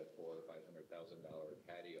buy a $400,000 or $500,000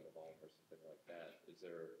 patio home or something like that. Is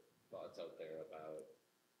there thoughts out there about,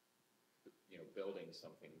 you know, building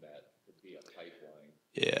something that could be a pipeline?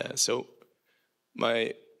 Yeah, so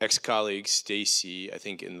my ex-colleague Stacy, I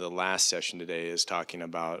think in the last session today, is talking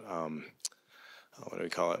about what do we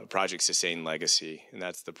call it? Project Sustain Legacy, and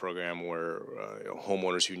that's the program where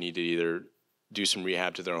homeowners who need to either do some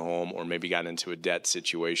rehab to their home or maybe got into a debt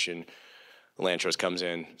situation, the land trust comes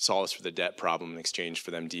in, solves for the debt problem in exchange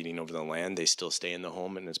for them deeding over the land. They still stay in the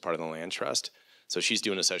home and it's part of the land trust. So she's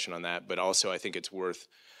doing a session on that, but also I think it's worth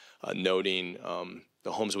noting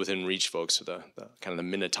the Homes Within Reach folks, so the kind of the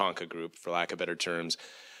Minnetonka group, for lack of better terms.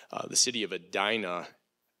 The city of Edina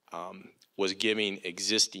was giving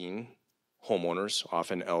existing homeowners,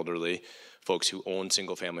 often elderly, folks who own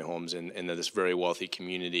single-family homes in this very wealthy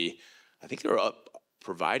community, I think they were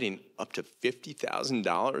providing up to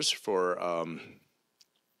 $50,000 for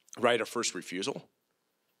right of first refusal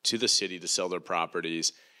to the city to sell their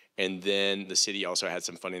properties. And then the city also had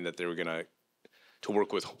some funding that they were going to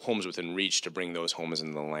work with Homes Within Reach to bring those homes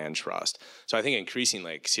into the land trust. So I think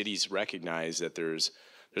increasingly, like, cities recognize that there's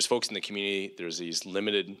folks in the community, there's these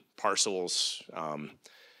limited parcels.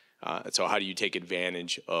 So how do you take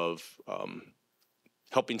advantage of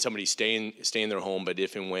helping somebody stay in their home, but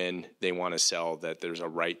if and when they want to sell, that there's a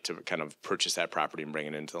right to kind of purchase that property and bring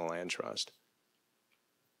it into the land trust.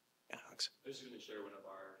 Alex. I was just going to share one of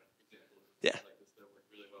our examples. Yeah. Like this that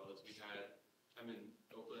worked really well. I'm in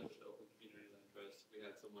Oakland, the Oakland Community Land Trust. We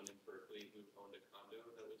had someone in Berkeley who owned a condo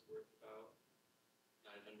that was worth about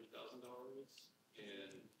 $900,000,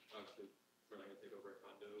 and obviously we're not going to take over a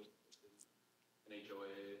condo. It's an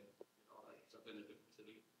HOA, all that stuff in a different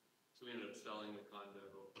city. So we ended up selling the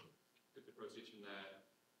condo, took the proceeds from that.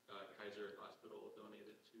 Kaiser Hospital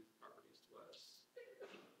donated 2 properties to us.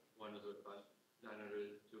 One was worth about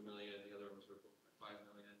 $900,000 to $1 million, the other one was worth $1.5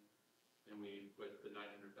 million. And we put the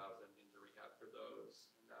 $900,000 into rehab for those,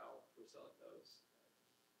 and now we're selling those.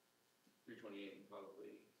 328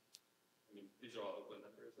 probably. I mean, these are all Oakland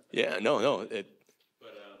numbers. Yeah, no.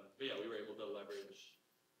 But yeah, we were able to leverage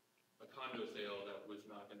a condo sale that was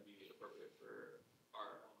not going to be appropriate for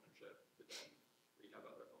our ownership to then rehab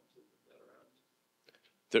other homes and move that around.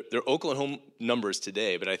 They're Oakland home numbers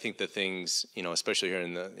today, but I think the things, especially here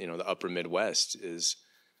in the upper Midwest, is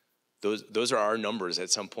those are our numbers at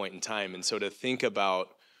some point in time. And so to think about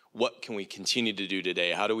what can we continue to do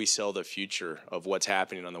today, how do we sell the future of what's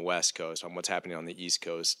happening on the West Coast, on what's happening on the East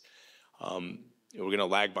Coast, we're going to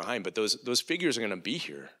lag behind, but those figures are going to be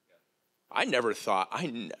here. I never thought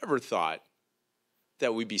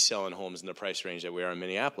that we'd be selling homes in the price range that we are in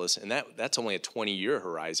Minneapolis, and that's only a 20-year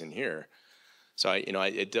horizon here. So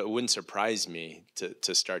it wouldn't surprise me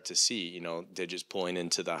to start to see digits pulling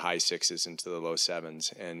into the high 6s, into the low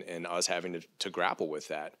 7s, and us having to grapple with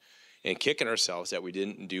that and kicking ourselves that we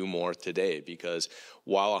didn't do more today. Because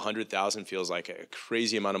while $100,000 feels like a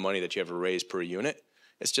crazy amount of money that you have to raise per unit,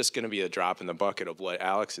 it's just going to be a drop in the bucket of what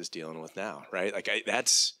Alex is dealing with now, right? Like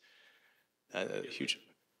that's a huge.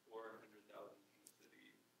 400,000 in the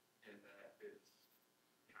city, and that is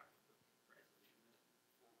half of the price of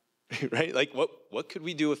the unit. Right? Like what could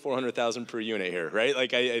we do with 400,000 per unit here, right?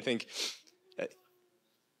 Like I think,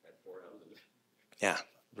 yeah,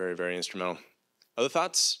 very, very instrumental. Other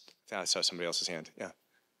thoughts? I saw somebody else's hand. Yeah.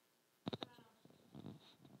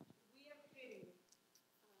 We are quitting,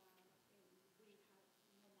 and we have no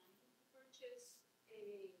money to purchase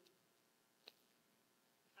a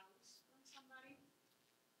house from somebody,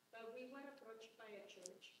 but we were approached by a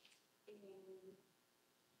church, and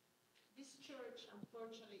this church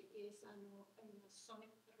unfortunately is an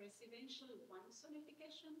sonic residential one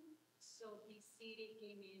zonification. So the city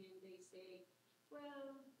came in and they say,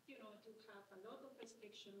 well, you know, you have a lot of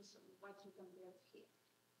restrictions on what you can build here.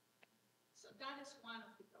 So that is one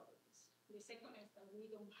of the problems. The second is that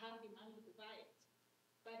we don't have the money to buy it.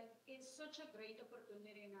 But it's such a great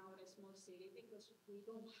opportunity in our small city because we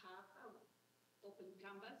don't have an open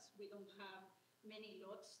canvas. We don't have many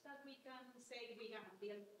lots that we can say we're gonna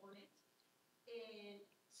build on it. And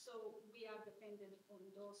so we are dependent on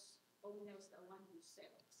those owners that want to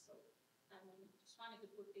sell. So I just wanted to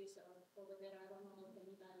put this over there. I don't know if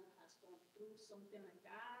anybody has gone through something like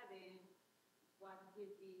that and what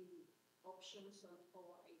would be options or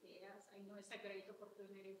ideas. I know it's a great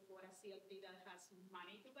opportunity for a CLT that has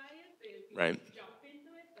money to buy it. If you Right. jump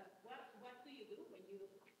into it, but what do you do when you?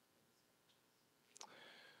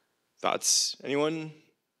 Thoughts? Anyone?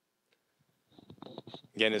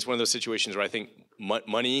 Again, it's one of those situations where I think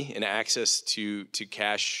money and access to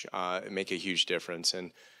cash make a huge difference.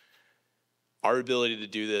 And our ability to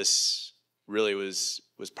do this really was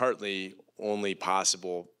partly only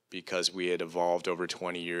possible because we had evolved over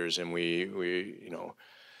 20 years and we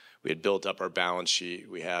had built up our balance sheet.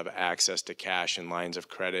 We have access to cash and lines of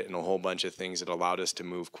credit and a whole bunch of things that allowed us to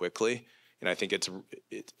move quickly. And I think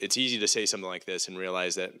it's easy to say something like this and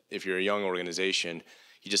realize that if you're a young organization,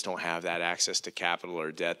 you just don't have that access to capital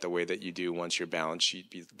or debt the way that you do once your balance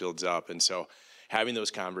sheet builds up. And so having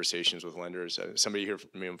those conversations with lenders, somebody here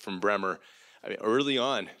from Bremer, I mean, early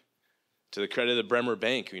on, to the credit of the Bremer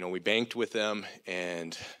Bank, we banked with them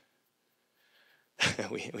and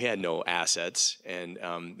we had no assets. And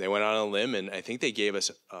they went on a limb and I think they gave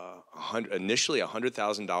us initially a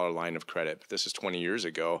 $100,000 line of credit. But this is 20 years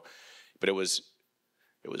ago, but it was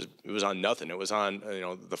on nothing. It was on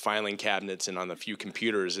the filing cabinets and on the few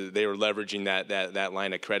computers. They were leveraging that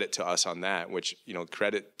line of credit to us on that, which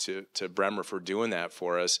credit to Bremer for doing that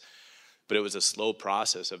for us. But it was a slow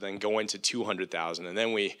process of then going to 200,000, and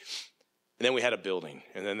then we had a building,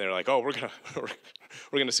 and then they're like, oh, we're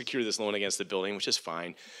gonna secure this loan against the building, which is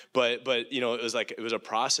fine. But it was a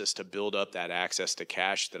process to build up that access to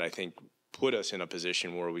cash that I think put us in a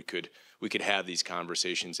position where we could have these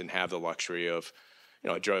conversations and have the luxury of.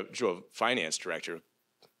 Drove a finance director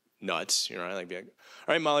nuts. Like, all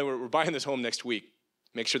right, Molly, we're buying this home next week.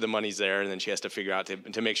 Make sure the money's there, and then she has to figure out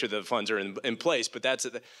to make sure the funds are in place. But that's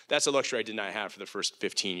a luxury I did not have for the first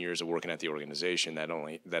 15 years of working at the organization. That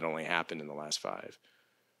only happened in the last 5.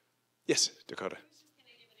 Yes, Dakota. I was just going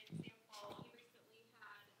to give an example. We recently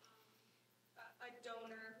had a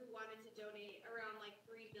donor who wanted to donate around like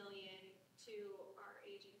 $3 million to our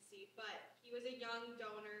agency, but he was a young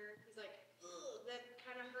donor. He's like, that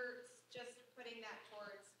kind of hurts just putting that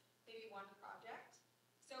towards maybe one project.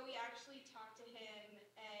 So we actually talked to him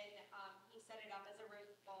and he set it up as a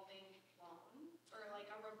revolving loan or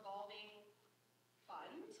like a revolving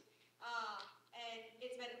fund. And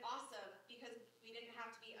it's been awesome because we didn't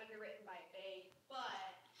have to be underwritten by a bank,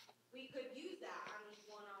 but we could use that on these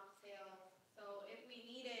one-off sales. So if we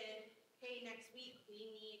needed, hey, next week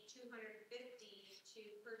we need $250 to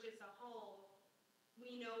purchase a home,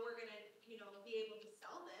 we know we're gonna, be able to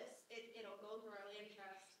sell this. It'll go through our land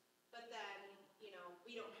trust, but then,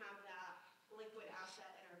 we don't have that liquid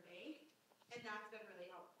asset in our bank, and that's been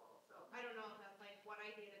really helpful. So I don't know if that's like one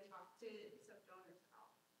idea to talk to some donors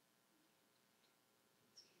about.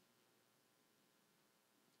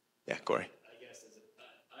 Yeah, Corey. I guess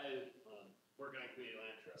I work on community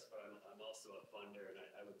land trust, but I'm also a funder, and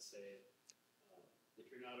I would say if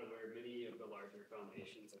you're not aware, many of the larger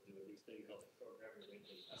foundations are doing this thing called the program-related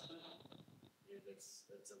investment. And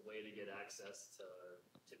it's a way to get access to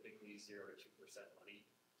typically 0 to 2% money.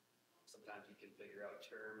 Sometimes you can figure out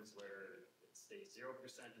terms where it stays 0%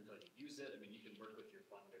 until you use it. I mean, you can work with your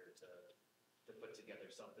funder to put together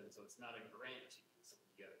something. So it's not a grant to you, something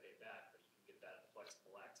you got to pay back, but you can get that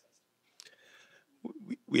flexible access.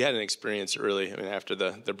 We had an experience early. I mean, after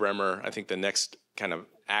the Bremer, I think the next kind of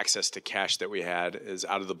access to cash that we had is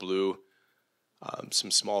out of the blue.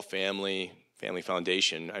 some small family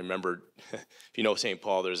foundation. I remember, if you know St.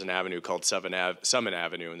 Paul, there's an avenue called Summit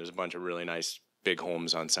Avenue, and there's a bunch of really nice big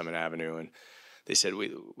homes on Summit Avenue. And they said,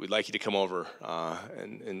 we'd like you to come over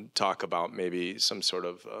and talk about maybe some sort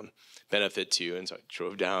of benefit to you. And so I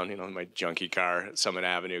drove down, in my junky car at Summit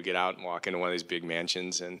Avenue, get out and walk into one of these big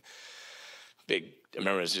mansions. And I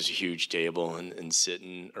remember it was just a huge table and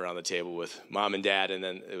sitting around the table with mom and dad. And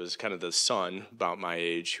then it was kind of the son, about my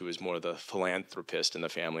age, who was more the philanthropist in the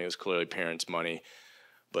family. It was clearly parents' money.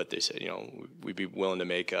 But they said, we'd be willing to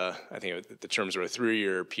make I think the terms were a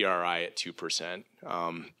 3-year PRI at 2%.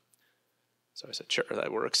 So I said, sure,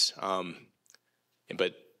 that works.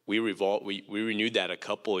 But we renewed that a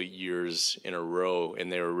couple of years in a row,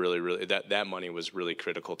 and they were really that money was really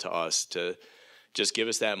critical to us to just give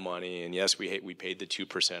us that money. And yes, we paid the 2%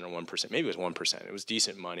 or 1%, maybe it was 1%. It was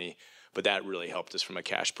decent money, but that really helped us from a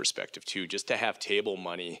cash perspective too. Just to have table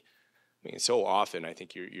money. I mean, so often I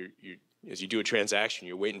think you as you do a transaction,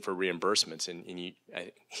 you're waiting for reimbursements, and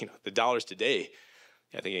the dollars today.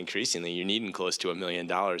 I think increasingly you're needing close to $1 million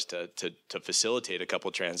to facilitate a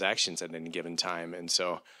couple transactions at any given time. And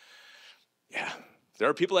so, yeah, there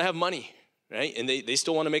are people that have money, right? And they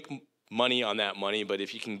still want to make money on that money. But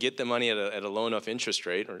if you can get the money at a low enough interest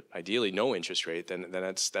rate, or ideally no interest rate, then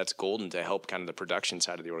that's golden to help kind of the production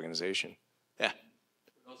side of the organization. Yeah.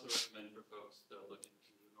 We also recommend for folks to look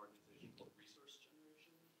into an organization called Resource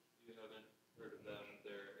Generation. If you haven't heard of them,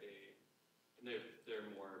 they're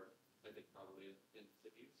more, I think, probably in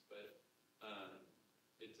cities, but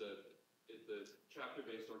it's a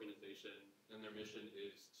chapter-based organization, and their mission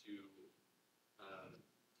is to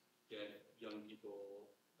get young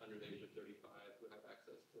people under the age of 35 who have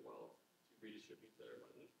access to wealth to redistribute their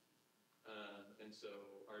money. And so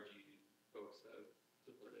RG folks have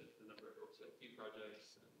supported a number of OCLP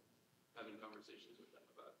projects and having conversations with them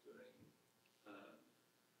about doing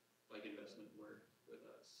like investment work with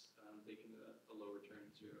us, taking a low return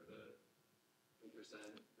to the 10%,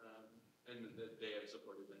 and they have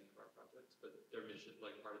supported many of our projects, but their mission,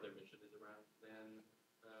 like part of their mission, is around land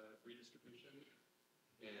redistribution,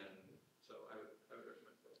 and so I would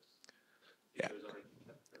recommend folks. Yeah.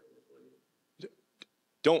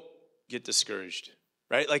 Don't get discouraged,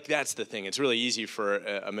 right? Like, that's the thing. It's really easy for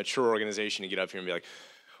a mature organization to get up here and be like,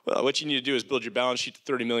 well, what you need to do is build your balance sheet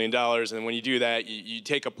to $30 million, and then when you do that, you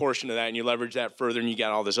take a portion of that and you leverage that further, and you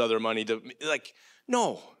got all this other money to, like,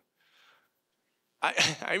 no.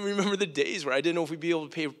 I remember the days where I didn't know if we'd be able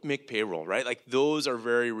to make payroll, right? Like, those are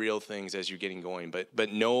very real things as you're getting going,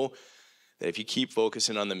 but know that if you keep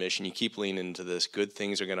focusing on the mission, you keep leaning into this, good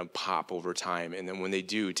things are going to pop over time, and then when they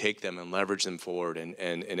do, take them and leverage them forward, and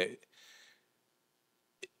it,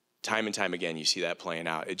 time and time again, you see that playing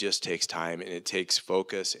out. It just takes time, and it takes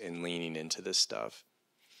focus and leaning into this stuff.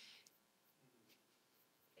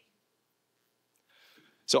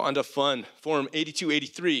 So on to fun. Form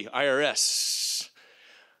 8283, IRS.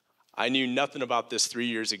 I knew nothing about this 3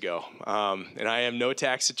 years ago, and I am no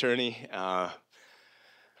tax attorney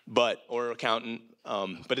or accountant,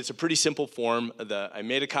 but it's a pretty simple form. I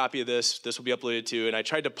made a copy of this. This will be uploaded too, and I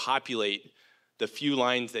tried to populate the few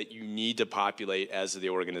lines that you need to populate as the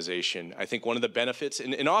organization. I think one of the benefits,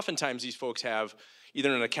 and oftentimes these folks have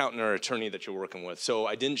either an accountant or attorney that you're working with, so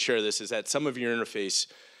I didn't share this, is that some of your interface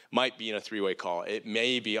might be in a three-way call. It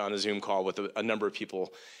may be on a Zoom call with a number of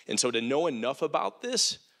people. And so to know enough about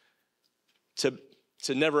this, to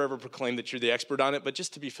never ever proclaim that you're the expert on it, but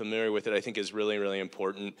just to be familiar with it, I think is really, really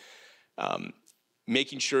important.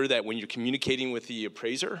 Making sure that when you're communicating with the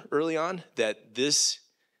appraiser early on, that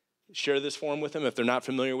share this form with them if they're not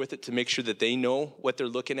familiar with it, to make sure that they know what they're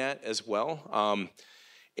looking at as well.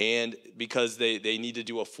 And because they need to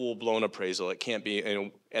do a full-blown appraisal. It can't be,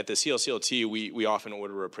 at the CLCLT, we often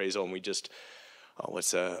order appraisal, and we just,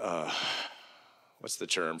 what's the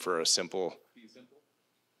term for a simple?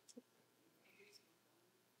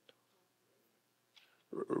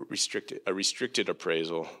 A restricted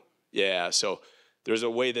appraisal. Yeah, so there's a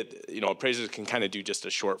way that, appraisers can kind of do just a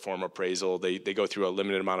short form appraisal. They go through a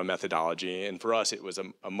limited amount of methodology, and for us, it was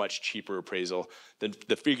a much cheaper appraisal.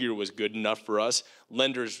 The figure was good enough for us.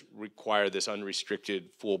 Lenders require this unrestricted,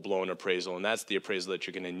 full-blown appraisal, and that's the appraisal that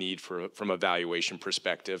you're going to need from a valuation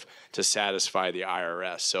perspective to satisfy the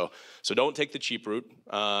IRS. So don't take the cheap route.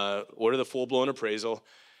 Order the full-blown appraisal.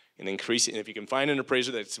 And increase it. And if you can find an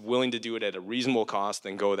appraiser that's willing to do it at a reasonable cost,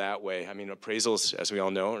 then go that way. I mean, appraisals, as we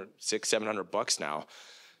all know, are $600-700 now.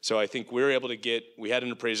 So I think we had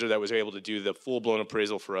an appraiser that was able to do the full-blown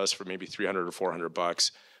appraisal for us for maybe $300 or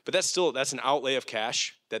 $400. But that's an outlay of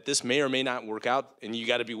cash that this may or may not work out, and you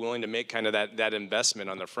got to be willing to make kind of that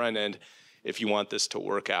investment on the front end. if you want this to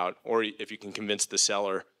work out, or if you can convince the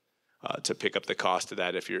seller to pick up the cost of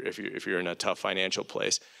that if you're in a tough financial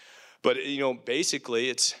place. But basically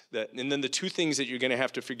it's that, and then the two things that you're going to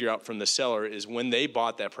have to figure out from the seller is when they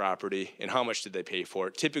bought that property and how much did they pay for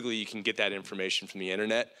it. Typically, you can get that information from the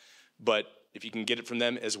internet, but if you can get it from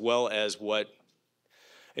them as well as what,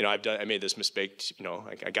 I made this mistake.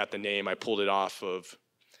 I got the name, I pulled it off of,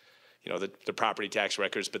 the property tax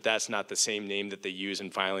records, but that's not the same name that they use in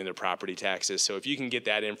filing their property taxes. So if you can get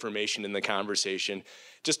that information in the conversation,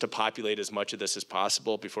 just to populate as much of this as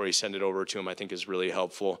possible before you send it over to them, I think is really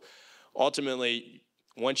helpful. Ultimately,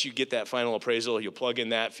 once you get that final appraisal, you'll plug in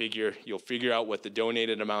that figure, you'll figure out what the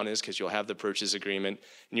donated amount is because you'll have the purchase agreement,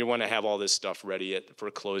 and you want to have all this stuff ready for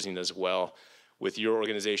closing as well with your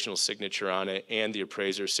organizational signature on it and the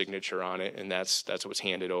appraiser's signature on it, and that's what's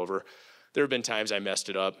handed over. There have been times I messed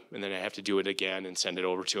it up, and then I have to do it again and send it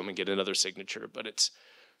over to them and get another signature. But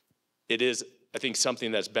it is, I think,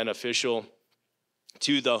 something that's beneficial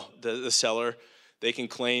to the seller. They can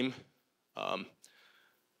claim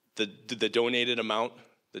the donated amount,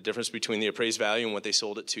 the difference between the appraised value and what they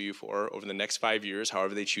sold it to you for over the next 5 years,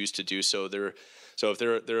 however they choose to do so. So if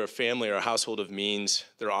they're a family or a household of means,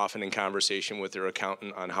 they're often in conversation with their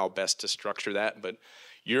accountant on how best to structure that. But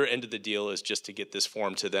your end of the deal is just to get this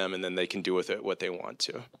form to them, and then they can do with it what they want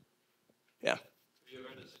to. Yeah. Have you ever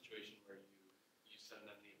had a situation where you send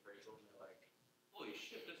them the appraisal and they're like, holy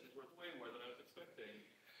shit, this is worth way more than I was expecting?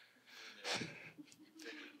 And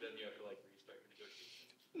then you have to restart your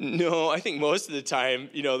negotiation? No, I think most of the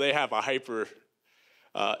time, they have a hyper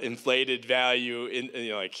inflated value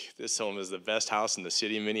this home is the best house in the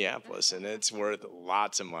city of Minneapolis and it's worth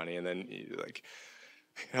lots of money. And then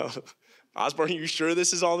Osborne, are you sure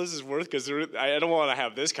this is all this is worth? Because I don't want to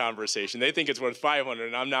have this conversation. They think it's worth $500,000,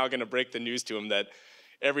 and I'm now going to break the news to them that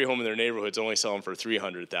every home in their neighborhood's only selling for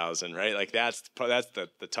 $300,000, right? That's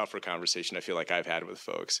the tougher conversation I feel like I've had with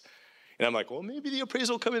folks. And I'm like, well, maybe the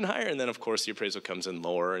appraisal will come in higher, and then of course the appraisal comes in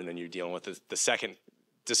lower, and then you're dealing with the second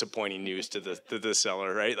disappointing news to the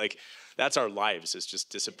seller, right? That's our lives. It's just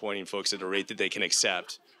disappointing folks at a rate that they can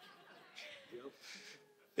accept.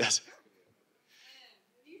 Yes.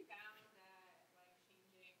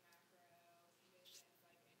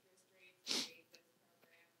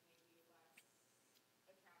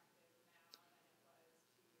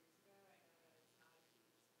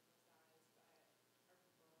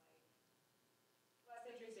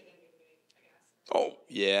 Oh,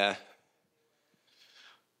 yeah.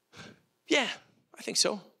 Yeah, I think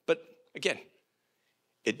so. But again,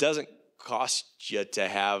 it doesn't cost you to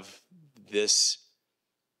have this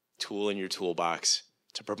tool in your toolbox.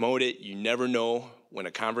 To promote it, you never know when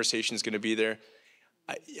a conversation is going to be there.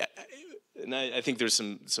 I think there's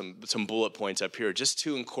some bullet points up here just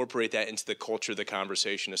to incorporate that into the culture of the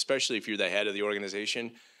conversation, especially if you're the head of the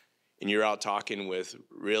organization and you're out talking with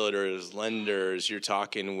realtors, lenders, you're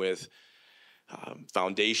talking with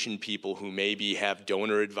foundation people who maybe have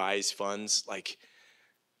donor advised funds,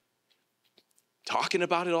 talking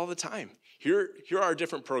about it all the time. Here are our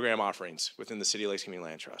different program offerings within the City of Lakes Community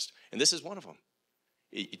Land Trust, and this is one of them.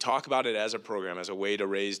 You talk about it as a program, as a way to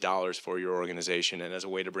raise dollars for your organization and as a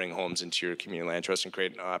way to bring homes into your community land trust and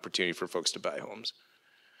create an opportunity for folks to buy homes.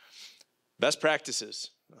 Best practices.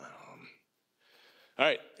 All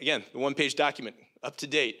right, again, the one-page document, up to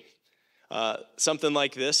date. Something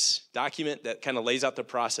like this document that kind of lays out the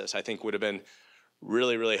process, I think would have been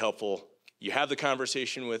really, really helpful. You have the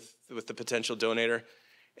conversation with the potential donator,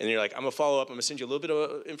 and you're like, I'm gonna follow up, I'm gonna send you a little bit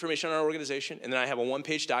of information on our organization, and then I have a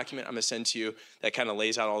one-page document I'm gonna send to you that kind of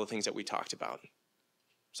lays out all the things that we talked about.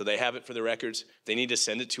 So they have it for the records. If they need to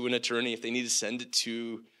send it to an attorney, if they need to send it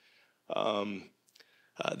to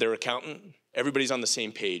their accountant, everybody's on the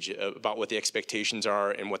same page about what the expectations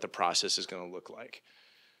are and what the process is gonna look like.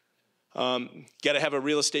 Got to have a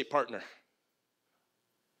real estate partner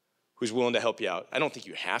who's willing to help you out. I don't think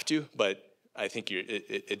you have to, but I think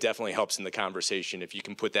it definitely helps in the conversation if you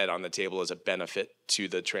can put that on the table as a benefit to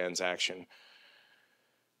the transaction.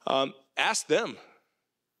 Ask them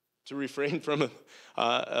to refrain from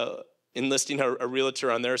enlisting a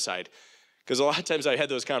realtor on their side. Because a lot of times I had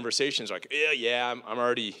those conversations like, I'm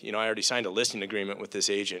already, I already signed a listing agreement with this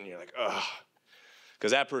agent. And you're like, ugh.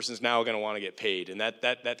 Because that person's now going to want to get paid. And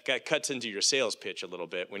that cuts into your sales pitch a little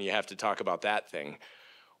bit when you have to talk about that thing.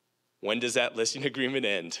 When does that listing agreement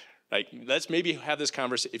end? Let's maybe have this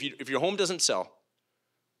conversation. If your home doesn't sell,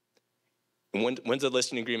 when's the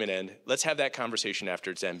listing agreement end? Let's have that conversation after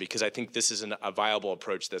it's end, because I think this is a viable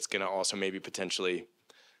approach that's going to also maybe potentially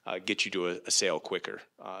get you to a sale quicker,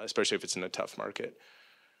 especially if it's in a tough market.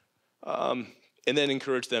 and then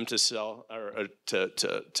encourage them to sell or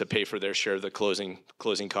to pay for their share of the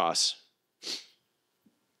closing costs.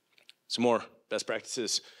 Some more best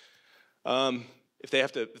practices. If they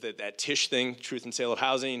have to, that TISH thing, truth and sale of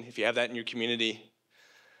housing, if you have that in your community,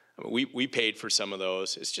 I mean, we paid for some of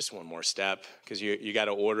those. It's just one more step because you got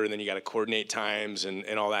to order and then you got to coordinate times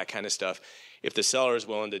and all that kind of stuff. If the seller is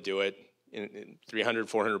willing to do it, in $300,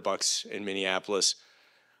 $400 in Minneapolis,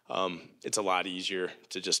 it's a lot easier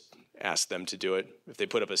to just ask them to do it. If they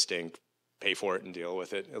put up a stink, pay for it and deal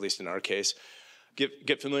with it, at least in our case.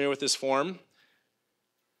 Get familiar with this form.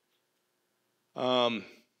 Have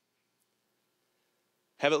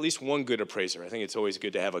at least one good appraiser. I think it's always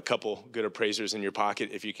good to have a couple good appraisers in your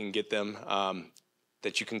pocket if you can get them,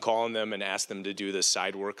 that you can call on them and ask them to do the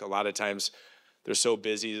side work. A lot of times they're so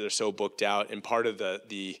busy, they're so booked out, and part of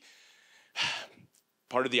the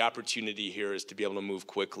opportunity here is to be able to move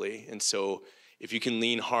quickly. And so if you can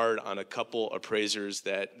lean hard on a couple appraisers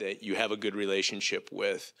that you have a good relationship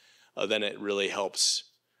with, then it really helps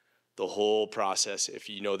the whole process if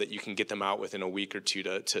you know that you can get them out within a week or two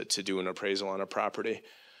to do an appraisal on a property.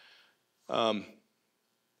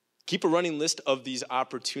 Keep a running list of these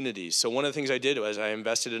opportunities. So one of the things I did was I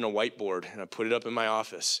invested in a whiteboard and I put it up in my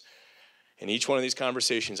office. And each one of these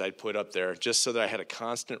conversations I'd put up there just so that I had a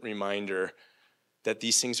constant reminder that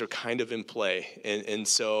these things are kind of in play. And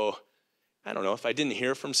so, I don't know, if I didn't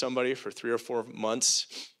hear from somebody for 3 or 4 months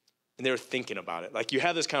and they were thinking about it, like you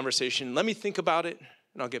have this conversation, let me think about it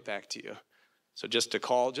and I'll get back to you. So just to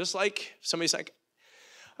call, just like somebody's like,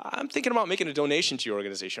 I'm thinking about making a donation to your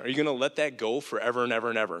organization. Are you gonna let that go forever and ever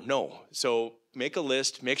and ever? No. So make a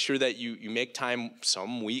list, make sure that you make time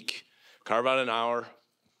some week, carve out an hour,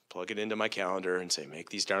 plug it into my calendar and say, make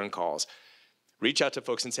these darn calls. Reach out to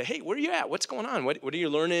folks and say, hey, where are you at? What's going on? What are you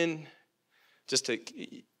learning? Just to,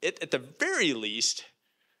 at the very least,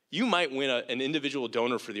 you might win an individual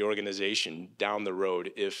donor for the organization down the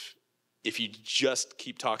road if you just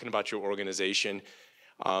keep talking about your organization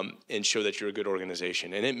and show that you're a good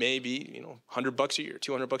organization. And it may be, $100 a year,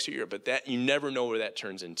 $200 a year, but that you never know where that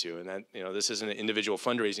turns into. And that, this isn't an individual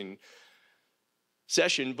fundraising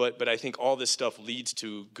session, but I think all this stuff leads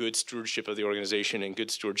to good stewardship of the organization and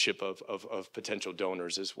good stewardship of potential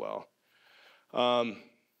donors as well. But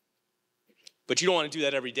you don't want to do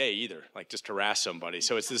that every day either, like just harass somebody.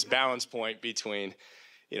 So it's this balance point between,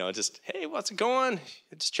 just, hey, what's it going?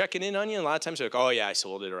 Just checking in on you. And a lot of times they're like, oh yeah, I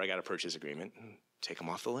sold it or I got a purchase agreement. And take them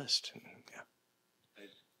off the list. And, yeah.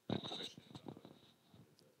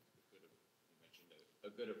 A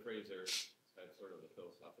good appraiser, that's sort of a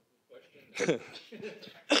philosophical question. That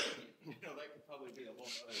could probably be a whole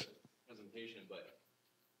other presentation, but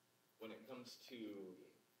when it comes to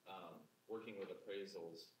working with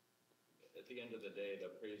appraisals, at the end of the day, the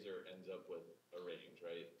appraiser ends up with a range,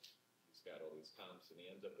 right? He's got all these comps and he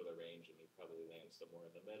ends up with a range and he probably lands somewhere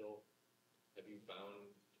in the middle. Have you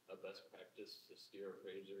found a best practice to steer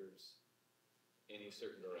appraisers any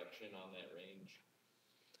certain direction on that range?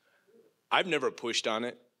 I've never pushed on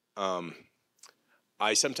it.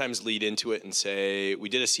 I sometimes lead into it and say, we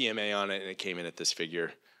did a CMA on it and it came in at this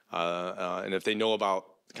figure. And if they know about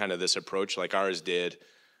kind of this approach like ours did, I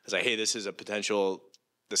was like, hey, this is a potential,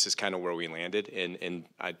 this is kind of where we landed. And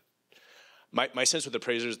my sense with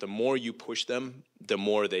appraisers, the more you push them, the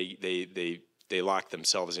more they lock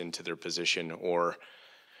themselves into their position or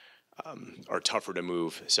are tougher to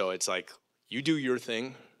move. So it's like, you do your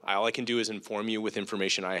thing. All I can do is inform you with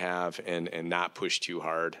information I have and not push too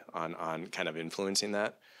hard on kind of influencing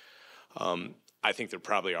that. I think there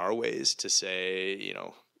probably are ways to say,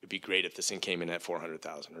 it'd be great if this thing came in at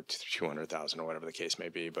 400,000 or 200,000 or whatever the case may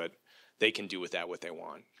be, but they can do with that what they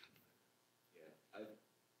want. Yeah,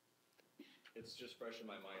 it's just fresh in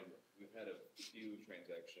my mind. We've had a few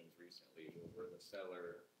transactions recently where the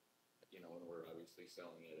seller, and we're obviously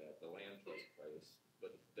selling it at the land trust price,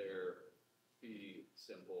 but their fee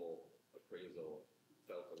simple appraisal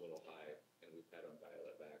felt a little high, and we've had them dial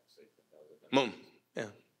it back, say $10,000.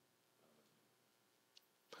 Yeah.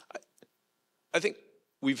 I think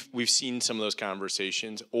we've seen some of those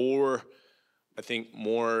conversations, or I think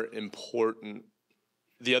more important,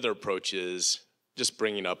 the other approach is just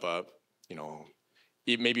bringing up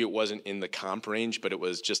maybe it wasn't in the comp range, but it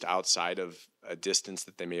was just outside of a distance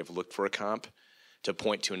that they may have looked for a comp, to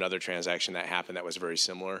point to another transaction that happened that was very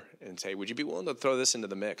similar and say, would you be willing to throw this into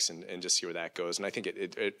the mix and just see where that goes? And I think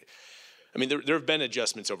there have been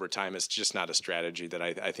adjustments over time. It's just not a strategy that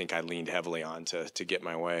I think I leaned heavily on to get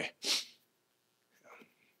my way.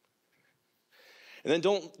 And then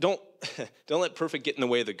don't let perfect get in the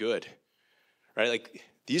way of the good, right? Like,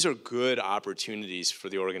 these are good opportunities for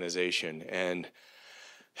the organization, and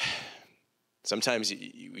Sometimes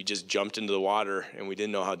we just jumped into the water and we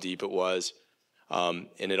didn't know how deep it was, and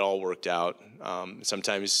it all worked out.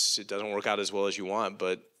 Sometimes it doesn't work out as well as you want,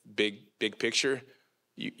 but big picture,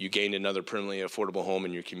 you gained another permanently affordable home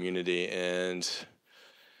in your community. And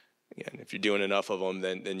again, if you're doing enough of them,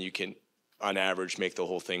 then you can, on average, make the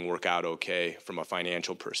whole thing work out okay from a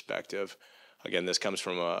financial perspective. Again, this comes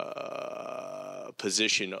from a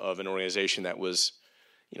position of an organization that was,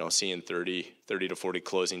 seeing 30 to 40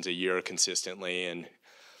 closings a year consistently, and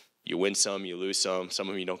you win some, you lose some. Some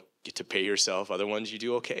of them you don't get to pay yourself. Other ones you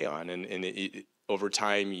do okay on, and over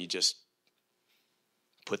time you just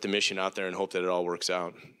put the mission out there and hope that it all works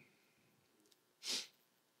out.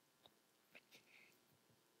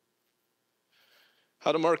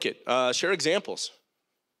 How to market? Share examples.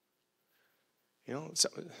 So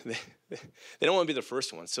they don't want to be the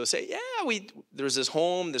first ones. So say, there's this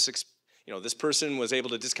home, this person was able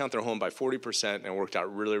to discount their home by 40% and it worked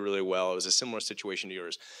out really, really well. It was a similar situation to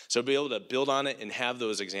yours. So be able to build on it and have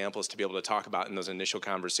those examples to be able to talk about in those initial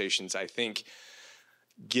conversations, I think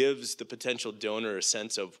gives the potential donor a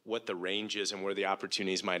sense of what the range is and where the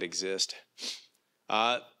opportunities might exist.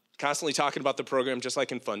 Constantly talking about the program, just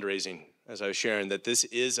like in fundraising, as I was sharing, that this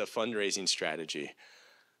is a fundraising strategy.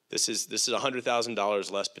 This is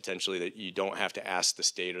 $100,000 less potentially that you don't have to ask the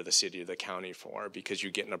state or the city or the county for, because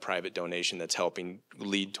you're getting a private donation that's helping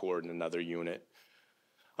lead toward another unit.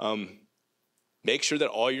 Make sure that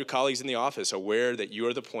all your colleagues in the office are aware that you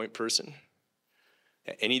are the point person.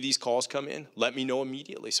 Any of these calls come in, let me know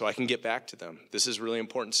immediately so I can get back to them. This is really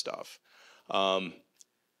important stuff.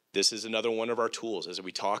 This is another one of our tools as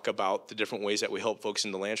we talk about the different ways that we help folks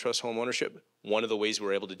in the land trust home ownership. One of the ways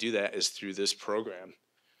we're able to do that is through this program.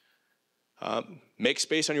 Make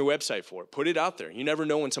space on your website for it. Put it out there. You never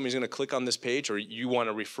know when somebody's going to click on this page or you want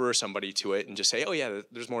to refer somebody to it and just say, oh yeah,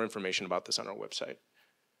 there's more information about this on our website.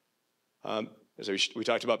 As we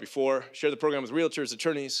talked about before, share the program with realtors,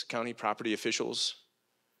 attorneys, county property officials.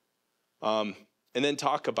 And then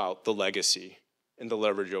talk about the legacy and the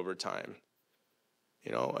leverage over time.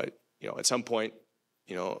 At some point,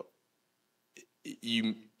 your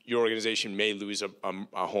organization may lose a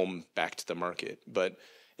home back to the market, but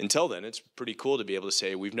until then, it's pretty cool to be able to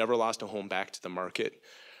say we've never lost a home back to the market.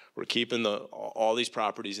 We're keeping all these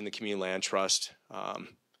properties in the community land trust.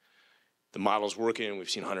 The model's working. We've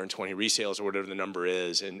seen 120 resales or whatever the number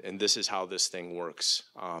is, and this is how this thing works.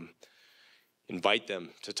 Invite them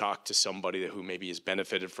to talk to somebody who maybe has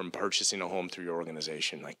benefited from purchasing a home through your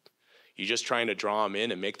organization. Like, you're just trying to draw them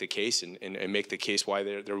in and make the case and make the case why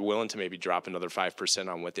they're willing to maybe drop another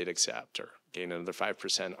 5% on what they'd accept or gain another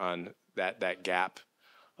 5% on that gap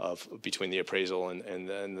of between the appraisal and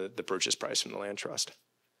then the purchase price from the land trust.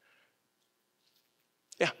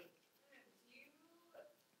 Yeah.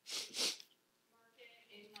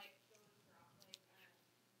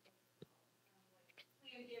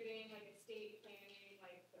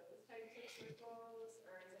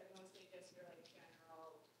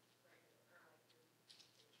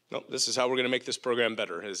 No, this is how we're going to make this program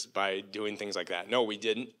better, is by doing things like that. No, we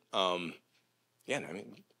didn't.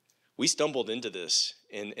 We stumbled into this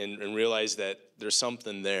and realized that there's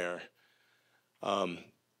something there. How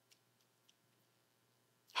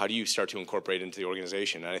do you start to incorporate into the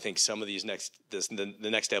organization? And I think some of these the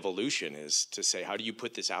next evolution is to say, how do you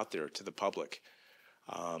put this out there to the public?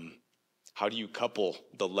 How do you couple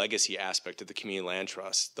the legacy aspect of the community land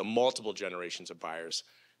trust, the multiple generations of buyers,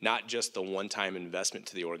 not just the one-time investment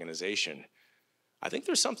to the organization? I think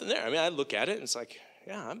there's something there. I look at it and it's like,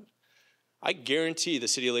 I guarantee the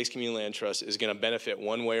City of Lakes Community Land Trust is going to benefit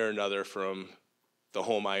one way or another from the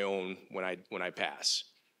home I own when I pass,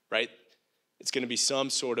 right? It's going to be some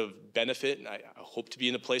sort of benefit, and I hope to be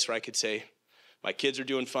in a place where I could say, my kids are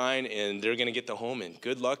doing fine and they're going to get the home, and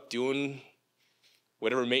good luck doing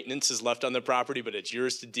whatever maintenance is left on the property, but it's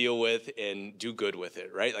yours to deal with and do good with it,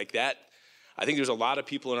 right? Like that. I think there's a lot of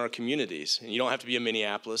people in our communities, and you don't have to be in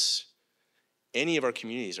Minneapolis. Any of our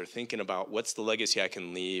communities are thinking about what's the legacy I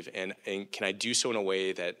can leave, and can I do so in a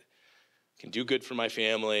way that can do good for my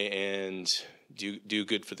family and do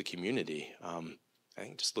good for the community. I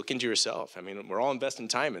think just look into yourself. We're all investing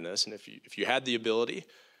time in this, and if you had the ability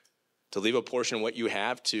to leave a portion of what you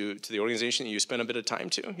have to the organization that you spend a bit of time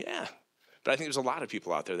to, yeah. But I think there's a lot of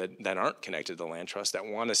people out there that aren't connected to the land trust that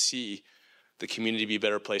want to see the community be a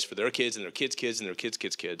better place for their kids and their kids' kids and their kids'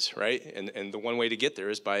 kids' kids, right? And the one way to get there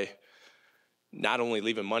is by not only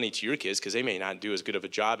leaving money to your kids, because they may not do as good of a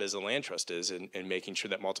job as the land trust is, and making sure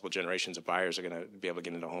that multiple generations of buyers are going to be able to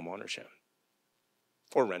get into home ownership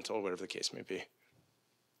or rental, whatever the case may be.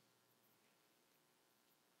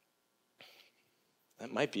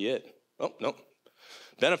 That might be it. Oh, no.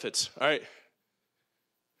 Benefits. All right.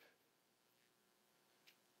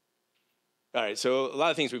 All right, so a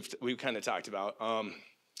lot of things we've kind of talked about.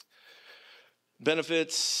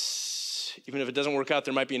 Benefits, even if it doesn't work out,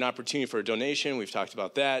 there might be an opportunity for a donation. We've talked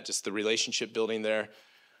about that, just the relationship building there.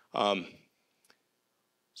 Solve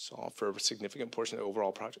for a significant portion of the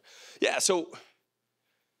overall project. Yeah, so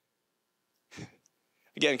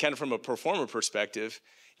again, kind of from a performer perspective,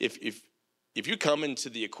 if you come into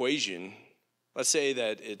the equation, let's say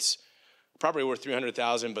that it's probably worth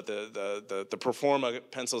 $300,000, but the performa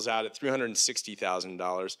pencils out at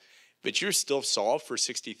 $360,000, but you're still solved for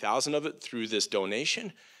 $60,000 of it through this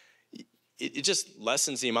donation, it just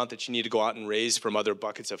lessens the amount that you need to go out and raise from other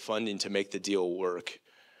buckets of funding to make the deal work.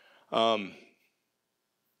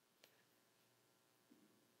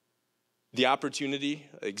 The opportunity,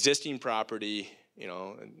 existing property, you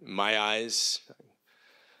know, in my eyes,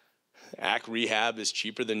 AC rehab is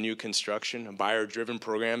cheaper than new construction. A buyer-driven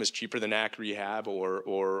program is cheaper than AC rehab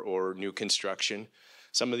or new construction.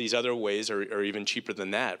 Some of these other ways are even cheaper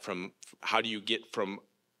than that. From how do you get from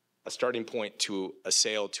a starting point to a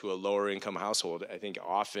sale to a lower income household? I think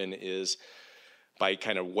often is by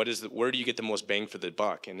kind of where do you get the most bang for the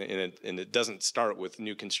buck? And it doesn't start with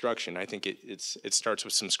new construction. I think it starts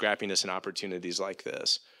with some scrappiness and opportunities like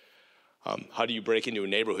this. How do you break into a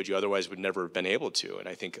neighborhood you otherwise would never have been able to? And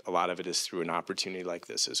I think a lot of it is through an opportunity like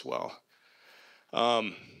this as well.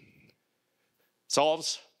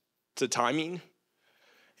 Solves to timing.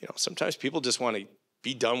 You know, sometimes people just want to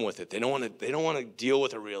be done with it. They don't want to deal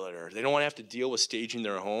with a realtor. They don't want to have to deal with staging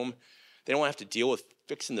their home. They don't want to have to deal with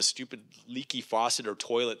fixing the stupid leaky faucet or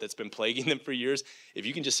toilet that's been plaguing them for years. If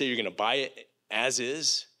you can just say you're going to buy it as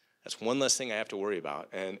is, that's one less thing I have to worry about.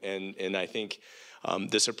 And I think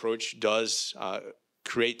this approach does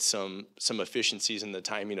create some efficiencies in the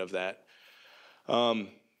timing of that. And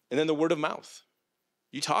then the word of mouth.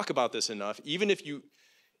 You talk about this enough, even if you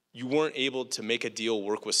weren't able to make a deal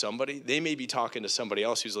work with somebody, they may be talking to somebody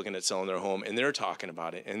else who's looking at selling their home, and they're talking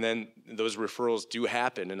about it. And then those referrals do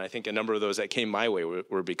happen, and I think a number of those that came my way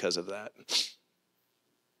were because of that.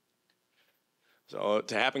 So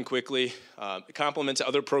to happen quickly, it complements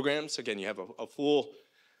other programs. Again, you have a full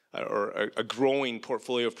or a growing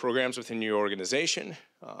portfolio of programs within your organization.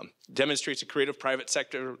 Demonstrates a creative private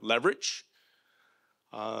sector leverage.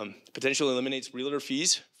 Potentially eliminates realtor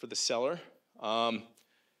fees for the seller.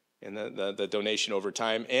 And the donation over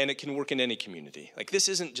time, and it can work in any community. Like, this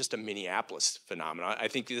isn't just a Minneapolis phenomenon. I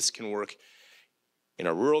think this can work in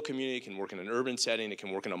a rural community, it can work in an urban setting, it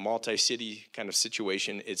can work in a multi-city kind of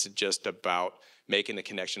situation. It's just about making the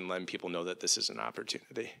connection, letting people know that this is an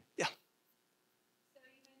opportunity. Yeah. So you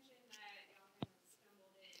mentioned that y'all kind of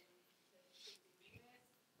stumbled into doing this. What, do you have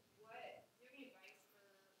any advice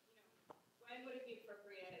for, when would it be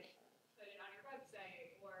appropriate to put it on your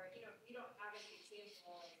website? Or, if you don't have any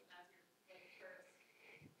examples,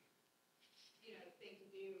 thing to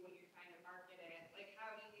do when you're trying to market it? Like,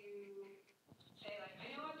 how do you say, like,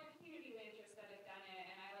 I know other community managers that have done it,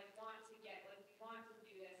 and I want to do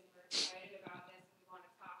this, and we're excited about this, and we want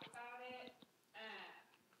to talk about it.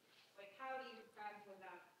 Like, how do you prep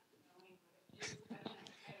without knowing what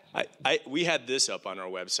it is? We had this up on our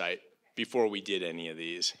website before we did any of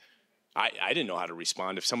these. I didn't know how to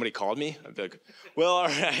respond. If somebody called me, I'd be like, well,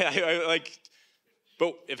 all right,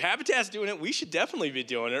 but if Habitat's doing it, we should definitely be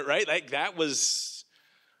doing it, right? Like,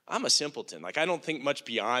 I'm a simpleton. Like, I don't think much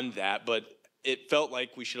beyond that, but it felt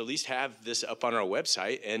like we should at least have this up on our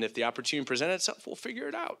website, and if the opportunity presented itself, we'll figure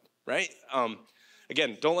it out, right?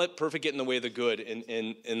 Again, don't let perfect get in the way of the good,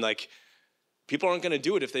 and like, people aren't going to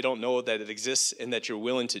do it if they don't know that it exists and that you're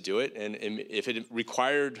willing to do it, and if it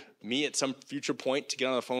required me at some future point to get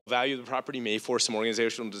on the phone, value the property, may force some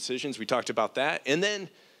organizational decisions. We talked about that, and then,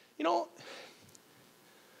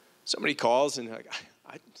 somebody calls and like,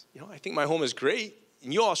 I think my home is great,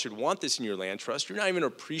 and you all should want this in your land trust. You're not even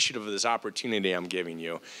appreciative of this opportunity I'm giving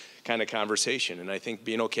you, kind of conversation. And I think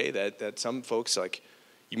being okay that some folks, like,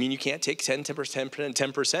 you mean you can't take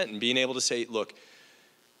 10%, and being able to say, look,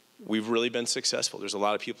 we've really been successful. There's a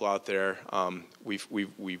lot of people out there.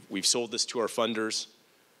 We've sold this to our funders.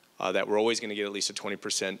 That we're always going to get at least a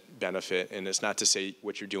 20% benefit, and it's not to say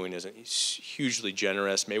what you're doing isn't hugely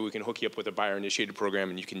generous. Maybe we can hook you up with a buyer-initiated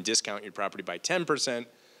program, and you can discount your property by 10%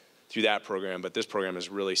 through that program, but this program is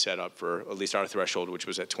really set up for at least our threshold, which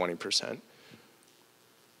was at 20%.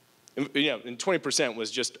 And 20%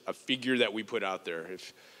 was just a figure that we put out there.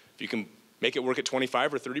 If you can make it work at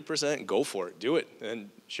 25 or 30%, go for it, do it,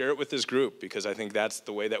 and share it with this group, because I think that's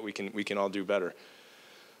the way that we can all do better.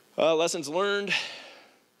 Lessons learned.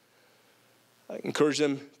 I encourage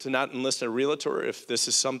them to not enlist a realtor if this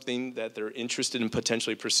is something that they're interested in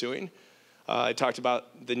potentially pursuing. I talked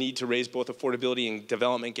about the need to raise both affordability and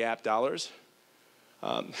development gap dollars.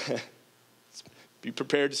 Be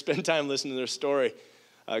prepared to spend time listening to their story,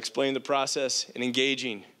 explain the process, and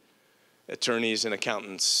engaging attorneys and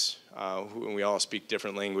accountants. We all speak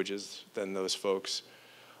different languages than those folks.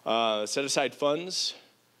 Set aside funds.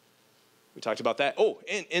 We talked about that. Oh,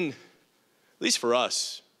 and at least for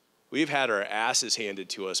us, we've had our asses handed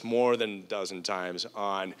to us more than a dozen times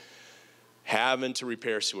on having to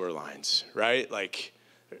repair sewer lines, right? Like,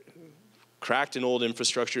 cracked an old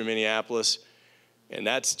infrastructure in Minneapolis, and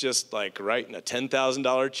that's just like writing a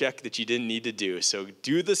 $10,000 check that you didn't need to do. So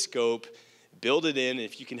do the scope, build it in.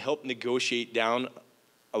 If you can help negotiate down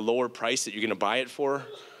a lower price that you're gonna buy it for,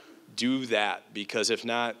 do that. Because if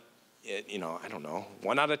not, I don't know,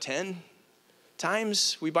 1 out of 10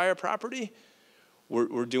 times we buy a property,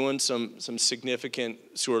 we're doing some significant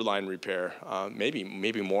sewer line repair, maybe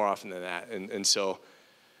more often than that. And so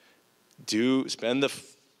spend the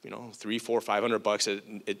 $300, $400,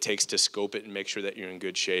 $500 it takes to scope it and make sure that you're in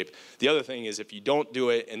good shape. The other thing is, if you don't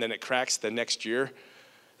do it and then it cracks the next year,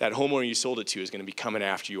 that homeowner you sold it to is going to be coming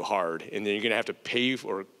after you hard, and then you're going to have to pay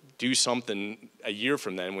or do something a year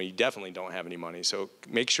from then when you definitely don't have any money. So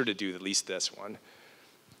make sure to do at least this one,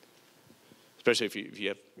 especially if you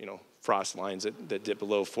have frost lines that dip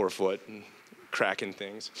below 4 foot and cracking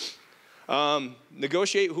things.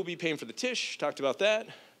 Negotiate who'll be paying for the TIsh. Talked about that.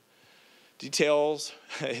 Details,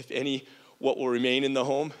 if any, what will remain in the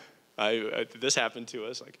home. This happened to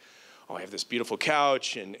us. Like, I have this beautiful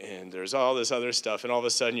couch, and there's all this other stuff, and all of a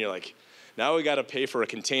sudden you're like, now we got to pay for a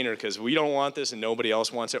container because we don't want this and nobody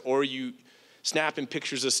else wants it. Or you snapping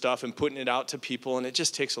pictures of stuff and putting it out to people, and it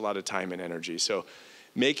just takes a lot of time and energy. So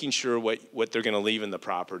making sure what they're going to leave in the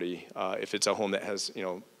property, if it's a home that has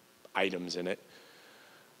items in it.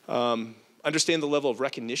 Understand the level of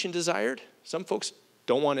recognition desired. Some folks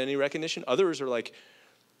don't want any recognition. Others are like,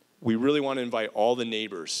 we really want to invite all the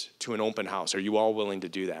neighbors to an open house. Are you all willing to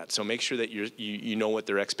do that? So make sure that you know what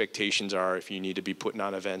their expectations are if you need to be putting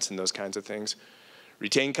on events and those kinds of things.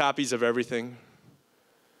 Retain copies of everything.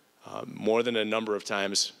 More than a number of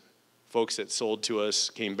times, folks that sold to us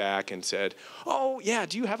came back and said, oh yeah,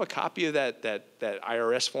 do you have a copy of that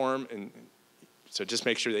IRS form? And so just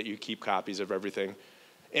make sure that you keep copies of everything.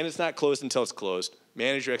 And it's not closed until it's closed.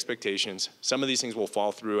 Manage your expectations. Some of these things will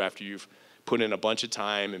fall through after you've put in a bunch of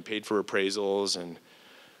time and paid for appraisals and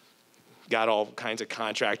got all kinds of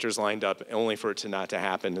contractors lined up only for it to not to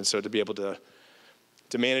happen. And so to be able to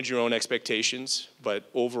manage your own expectations, but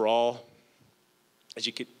overall, as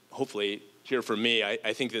you could hopefully hear from me,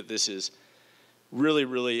 I think that this is really,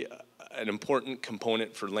 really an important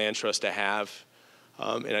component for land trust to have.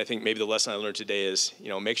 And I think maybe the lesson I learned today is,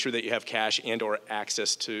 make sure that you have cash and or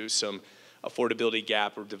access to some affordability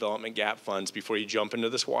gap or development gap funds before you jump into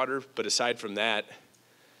this water. But aside from that,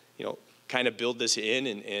 kind of build this in,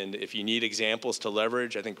 and if you need examples to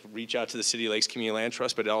leverage, I think reach out to the City Lakes Community Land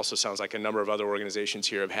Trust, but it also sounds like a number of other organizations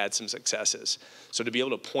here have had some successes. So to be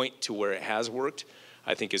able to point to where it has worked,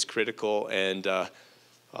 I think is critical, and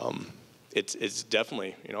it's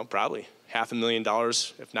definitely, probably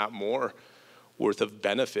 $500,000, if not more, worth of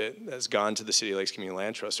benefit that's gone to the City Lakes Community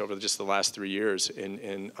Land Trust over just the last 3 years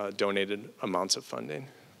in donated amounts of funding.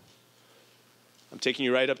 I'm taking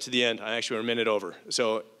you right up to the end. I'm actually a minute over.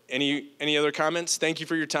 So any other comments? Thank you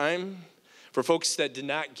for your time. For folks that did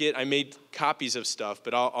not get, I made copies of stuff,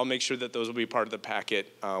 but I'll make sure that those will be part of the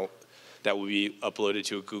packet that will be uploaded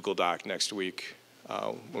to a Google Doc next week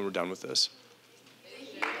when we're done with this.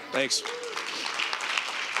 Thanks.